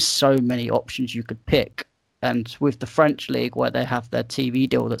there is so many options you could pick. And with the French league, where they have their TV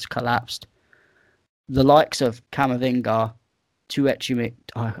deal that's collapsed, the likes of Camavinga,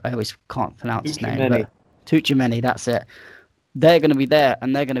 I always can't pronounce his name, but Tchouaméni, that's it. They're going to be there,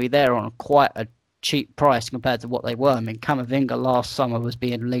 and they're going to be there on quite a cheap price compared to what they were. I mean, Camavinga last summer was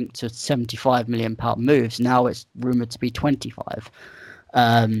being linked to £75 million moves. Now it's rumoured to be 25.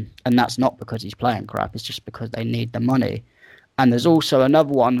 And that's not because he's playing crap. It's just because they need the money. And there's also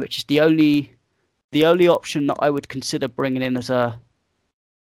another one, which is the only option that I would consider bringing in as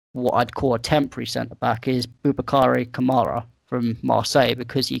what I'd call a temporary centre back, is Boubakary Kamara from Marseille,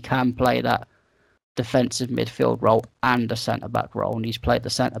 because he can play that defensive midfield role and a centre back role, and he's played the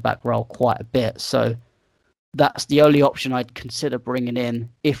centre back role quite a bit. So that's the only option I'd consider bringing in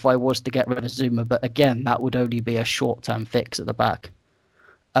if I was to get rid of Zuma. But again, that would only be a short-term fix at the back.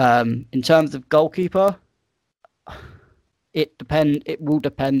 In terms of goalkeeper, it will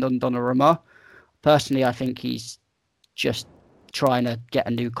depend on Donnarumma. Personally, I think he's just trying to get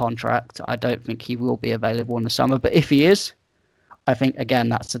a new contract. I don't think he will be available in the summer, but if he is, I think, again,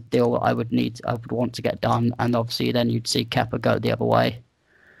 that's a deal that I would want to get done, and obviously then you'd see Kepa go the other way.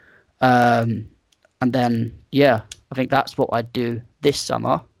 And then, yeah, I think that's what I'd do this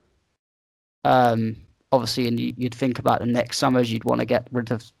summer. Obviously, and you'd think about the next summers, you'd want to get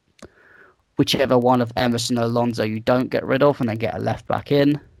rid of whichever one of Emerson or Alonso you don't get rid of, and then get a left back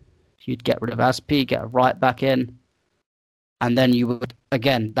in. You'd get rid of Aspi, get a right back in. And then you would,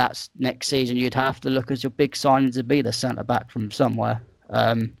 again, that's next season, you'd have to look as your big signing to be the centre-back from somewhere.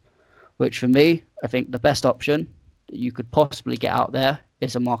 Which for me, I think the best option that you could possibly get out there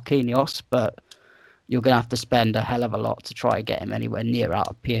is a Marquinhos, but you're going to have to spend a hell of a lot to try and get him anywhere near out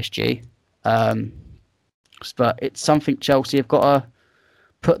of PSG. But it's something Chelsea have got to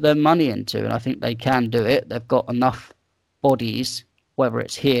put their money into, and I think they can do it. They've got enough bodies, whether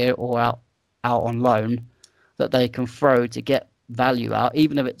it's here or out on loan, that they can throw to get value out,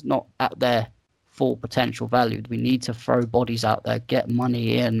 even if it's not at their full potential value. We need to throw bodies out there, get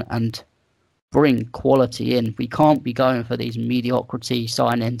money in, and bring quality in. We can't be going for these mediocrity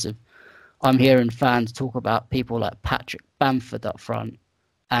sign-ins of. I'm hearing fans talk about people like Patrick Bamford up front,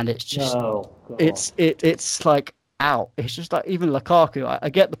 and it's just it's like out. It's just like even Lukaku. I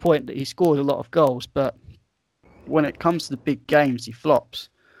get the point that he scored a lot of goals, but when it comes to the big games, he flops.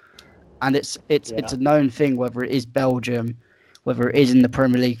 And it's a known thing, whether it is Belgium, whether it is in the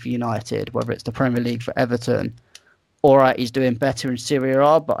Premier League for United, whether it's the Premier League for Everton. All right, he's doing better in Serie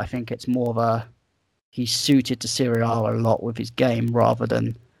A, but I think it's more of he's suited to Serie A a lot with his game rather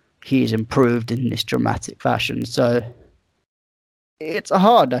than he's improved in this dramatic fashion. So it's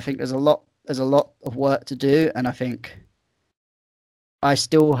hard. I think there's a lot of work to do, and I think I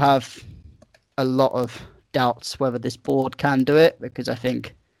still have a lot of doubts whether this board can do it, because I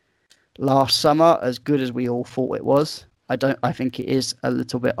think last summer, as good as we all thought it was, I think it is a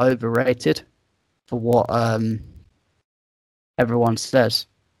little bit overrated for what everyone says.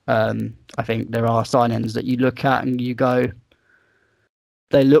 I think there are sign-ins that you look at and you go,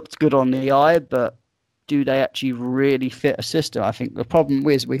 they looked good on the eye, but do they actually really fit a system? I think the problem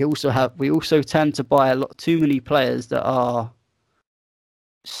is we also tend to buy too many players that are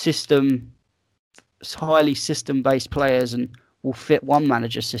highly system-based players and will fit one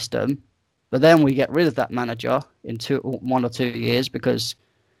manager's system, but then we get rid of that manager in 1 or 2 years because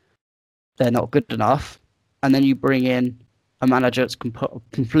they're not good enough, and then you bring in a manager that's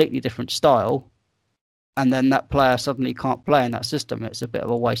completely different style, and then that player suddenly can't play in that system. It's a bit of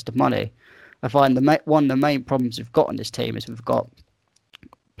a waste of money. I find one of the main problems we've got in this team is we've got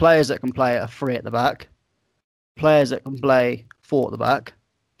players that can play a 3 at the back, players that can play 4 at the back,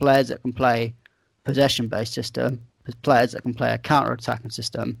 players that can play possession-based system, players that can play a counter-attacking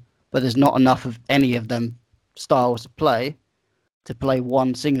system, but there's not enough of any of them styles of play to play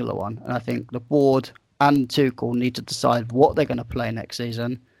one singular one. And I think the board and Tuchel need to decide what they're going to play next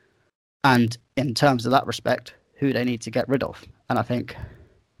season, and in terms of that respect, who they need to get rid of. And I think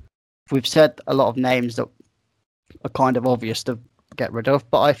we've said a lot of names that are kind of obvious to get rid of,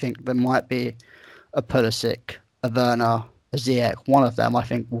 but I think there might be a Pulisic, a Werner, a Ziyech. One of them I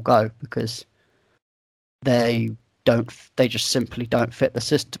think will go because they just simply don't fit the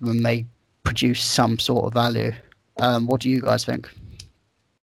system and may produce some sort of value. What do you guys think?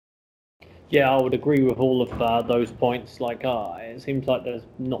 Yeah, I would agree with all of those points. It seems like there's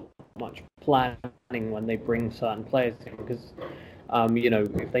not much planning when they bring certain players in, because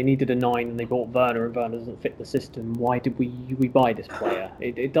if they needed a 9 and they bought Werner and Werner doesn't fit the system, why did we buy this player?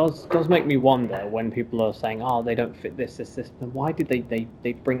 It does make me wonder when people are saying, they don't fit this system. Why did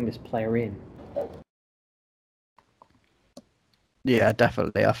they bring this player in? Yeah,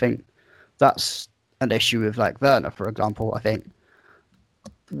 definitely. I think that's an issue with Werner, for example. I think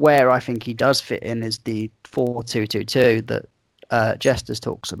where I think he does fit in is the 4-2-2-2 that Jesters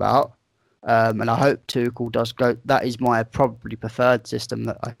talks about. And I hope Tuchel does go. That is my probably preferred system,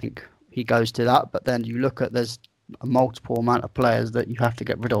 that I think he goes to that. But then you look at, there's a multiple amount of players that you have to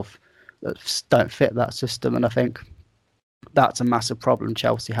get rid of that don't fit that system. And I think that's a massive problem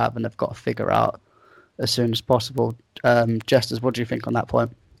Chelsea have, and they've got to figure out as soon as possible. Jesters, what do you think on that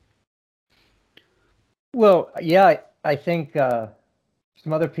point? Well, yeah, I think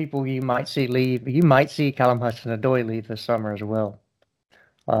some other people you might see leave. You might see Callum Hudson-Odoi leave this summer as well.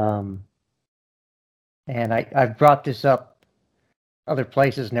 And I've brought this up other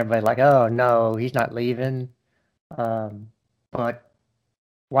places, and everybody's like, oh, no, he's not leaving. But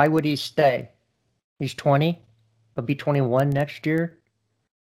why would he stay? He's 20. He'll be 21 next year.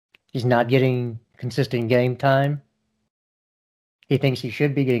 He's not getting consistent game time. He thinks he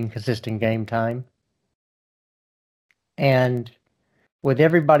should be getting consistent game time. And with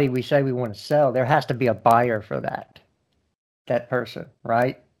everybody we say we want to sell, there has to be a buyer for that person,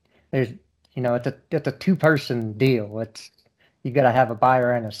 right? There's, it's a 2-person deal. You got to have a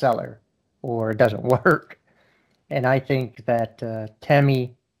buyer and a seller, or it doesn't work. And I think that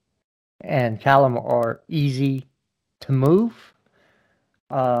Tammy and Callum are easy to move.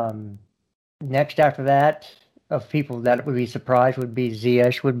 Next after that, of people that would be surprised, would be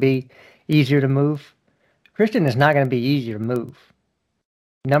Ziyech would be easier to move. Christian is not going to be easy to move.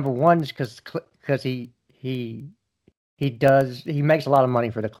 Number one is because he makes a lot of money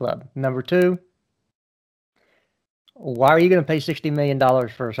for the club. Number two, why are you going to pay $60 million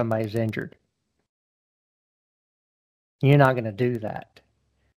for somebody who's injured? You're not going to do that.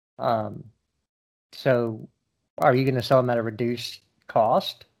 So are you going to sell them at a reduced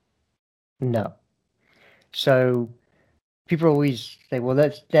cost? No. So people always say, well,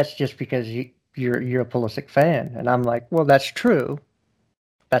 that's just because you're a Pulisic fan. And I'm like, well, that's true.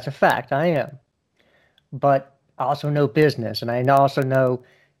 That's a fact. I am. But I also know business, and I also know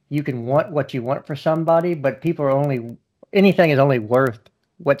you can want what you want for somebody, but people are only anything is only worth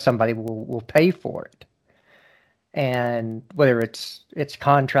what somebody will pay for it. And whether it's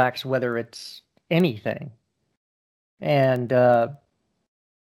contracts, whether it's anything. And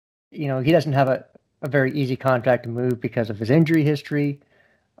he doesn't have a very easy contract to move because of his injury history.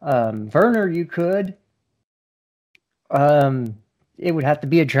 Werner, you could. It would have to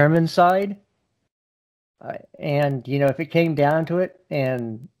be a German side. And, if it came down to it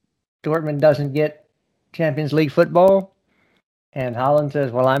and Dortmund doesn't get Champions League football and Haaland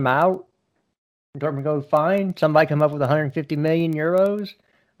says, well, I'm out, Dortmund goes, fine, somebody come up with 150 million euros.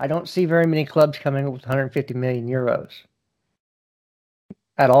 I don't see very many clubs coming up with 150 million euros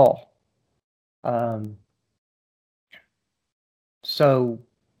at all. So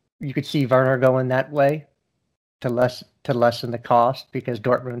you could see Werner going that way to lessen the cost, because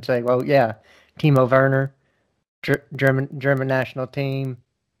Dortmund would say, well, yeah, Timo Werner, German national team,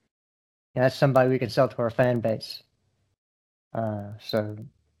 that's somebody we can sell to our fan base. So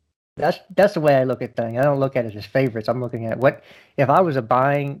that's the way I look at things. I don't look at it as favorites. I'm looking at what if I was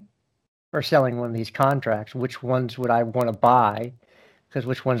buying or selling one of these contracts, which ones would I want to buy? Because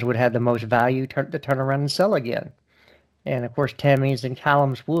which ones would have the most value to turn around and sell again? And of course, Tammy's and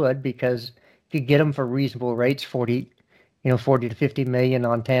Callum's would, because you could get them for reasonable rates, 40 to 50 million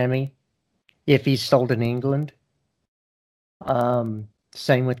on Tammy, if he's sold in England.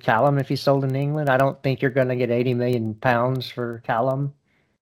 Same with Callum if he's sold in England. I don't think you're going to get £80 million for Callum,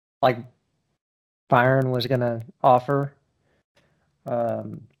 like Bayern was going to offer. But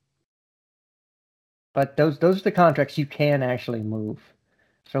those are the contracts you can actually move.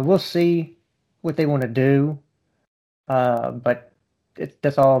 So we'll see what they want to do. But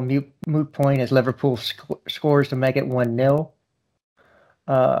that's all moot point as Liverpool scores to make it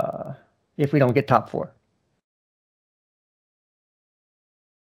 1-0 if we don't get top four.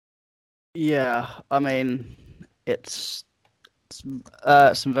 Yeah, I mean, it's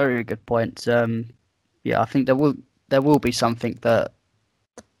some very good points. Yeah, I think there will be something that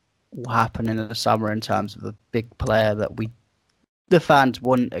will happen in the summer in terms of a big player that the fans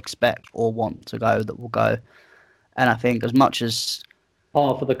wouldn't expect or want to go, that will go. And I think as much as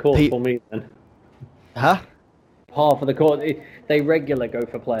par for the course for me, then. Huh? Par for the course. They regular go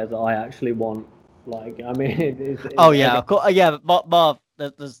for players that I actually want. Like, I mean, yeah, of course. Yeah, but Marv,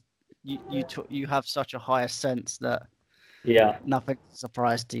 there's you have such a higher sense that nothing's a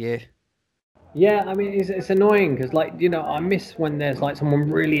surprise to you. Yeah, I mean, it's annoying because, like, I miss when there's like someone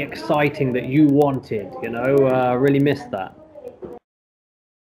really exciting that you wanted. I really miss that.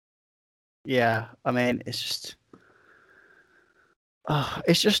 Yeah, I mean, it's just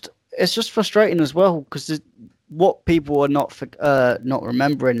frustrating as well, because what people are not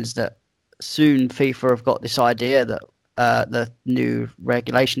remembering is that soon FIFA have got this idea that the new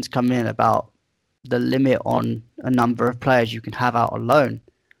regulations come in about the limit on a number of players you can have out on loan,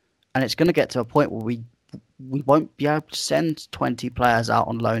 and it's going to get to a point where we won't be able to send 20 players out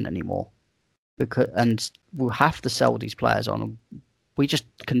on loan anymore, and we'll have to sell these players on. We just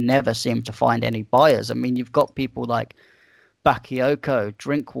can never seem to find any buyers. I mean, you've got people like Bakayoko,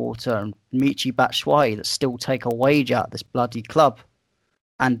 Drinkwater, and Michi Batshuayi that still take a wage out of this bloody club.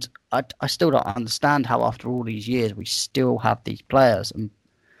 And I still don't understand how after all these years we still have these players. And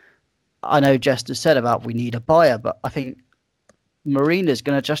I know Jester said about we need a buyer, but I think Marina's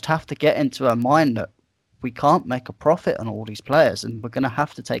going to just have to get into her mind that we can't make a profit on all these players and we're going to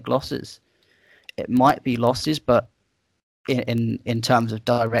have to take losses. It might be losses, but in terms of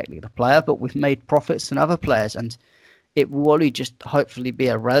directly the player, but we've made profits in other players, and it will only just hopefully be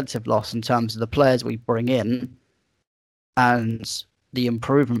a relative loss in terms of the players we bring in and the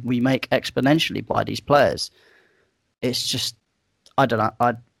improvement we make exponentially by these players. It's just, I don't know.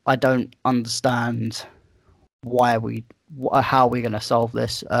 I don't understand how we're going to solve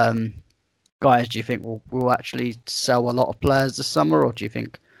this. Guys, do you think we'll actually sell a lot of players this summer, or do you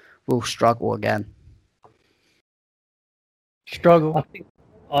think we'll struggle again? Struggle. I think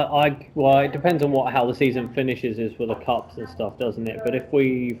well, it depends on how the season finishes is for the cups and stuff, doesn't it? But if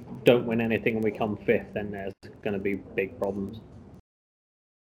we don't win anything and we come fifth, then there's going to be big problems.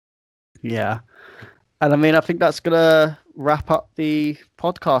 Yeah. And I mean, I think that's going to wrap up the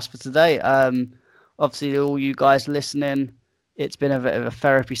podcast for today. Obviously, all you guys listening, it's been a bit of a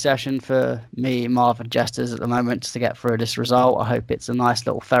therapy session for me, Marv, and Jesters at the moment to get through this result. I hope it's a nice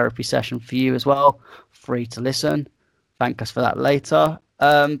little therapy session for you as well. Free to listen. Thank us for that later.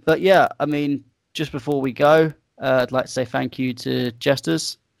 But yeah, I mean, just before we go, I'd like to say thank you to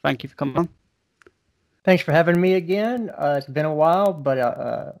Jesters. Thank you for coming on. Thanks for having me again. It's been a while,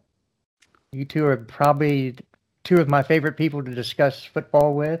 but you two are probably two of my favorite people to discuss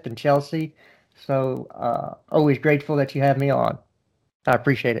football with, and Chelsea. So always grateful that you have me on. I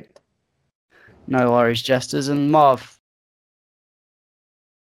appreciate it. No worries, Jesters. And Marv,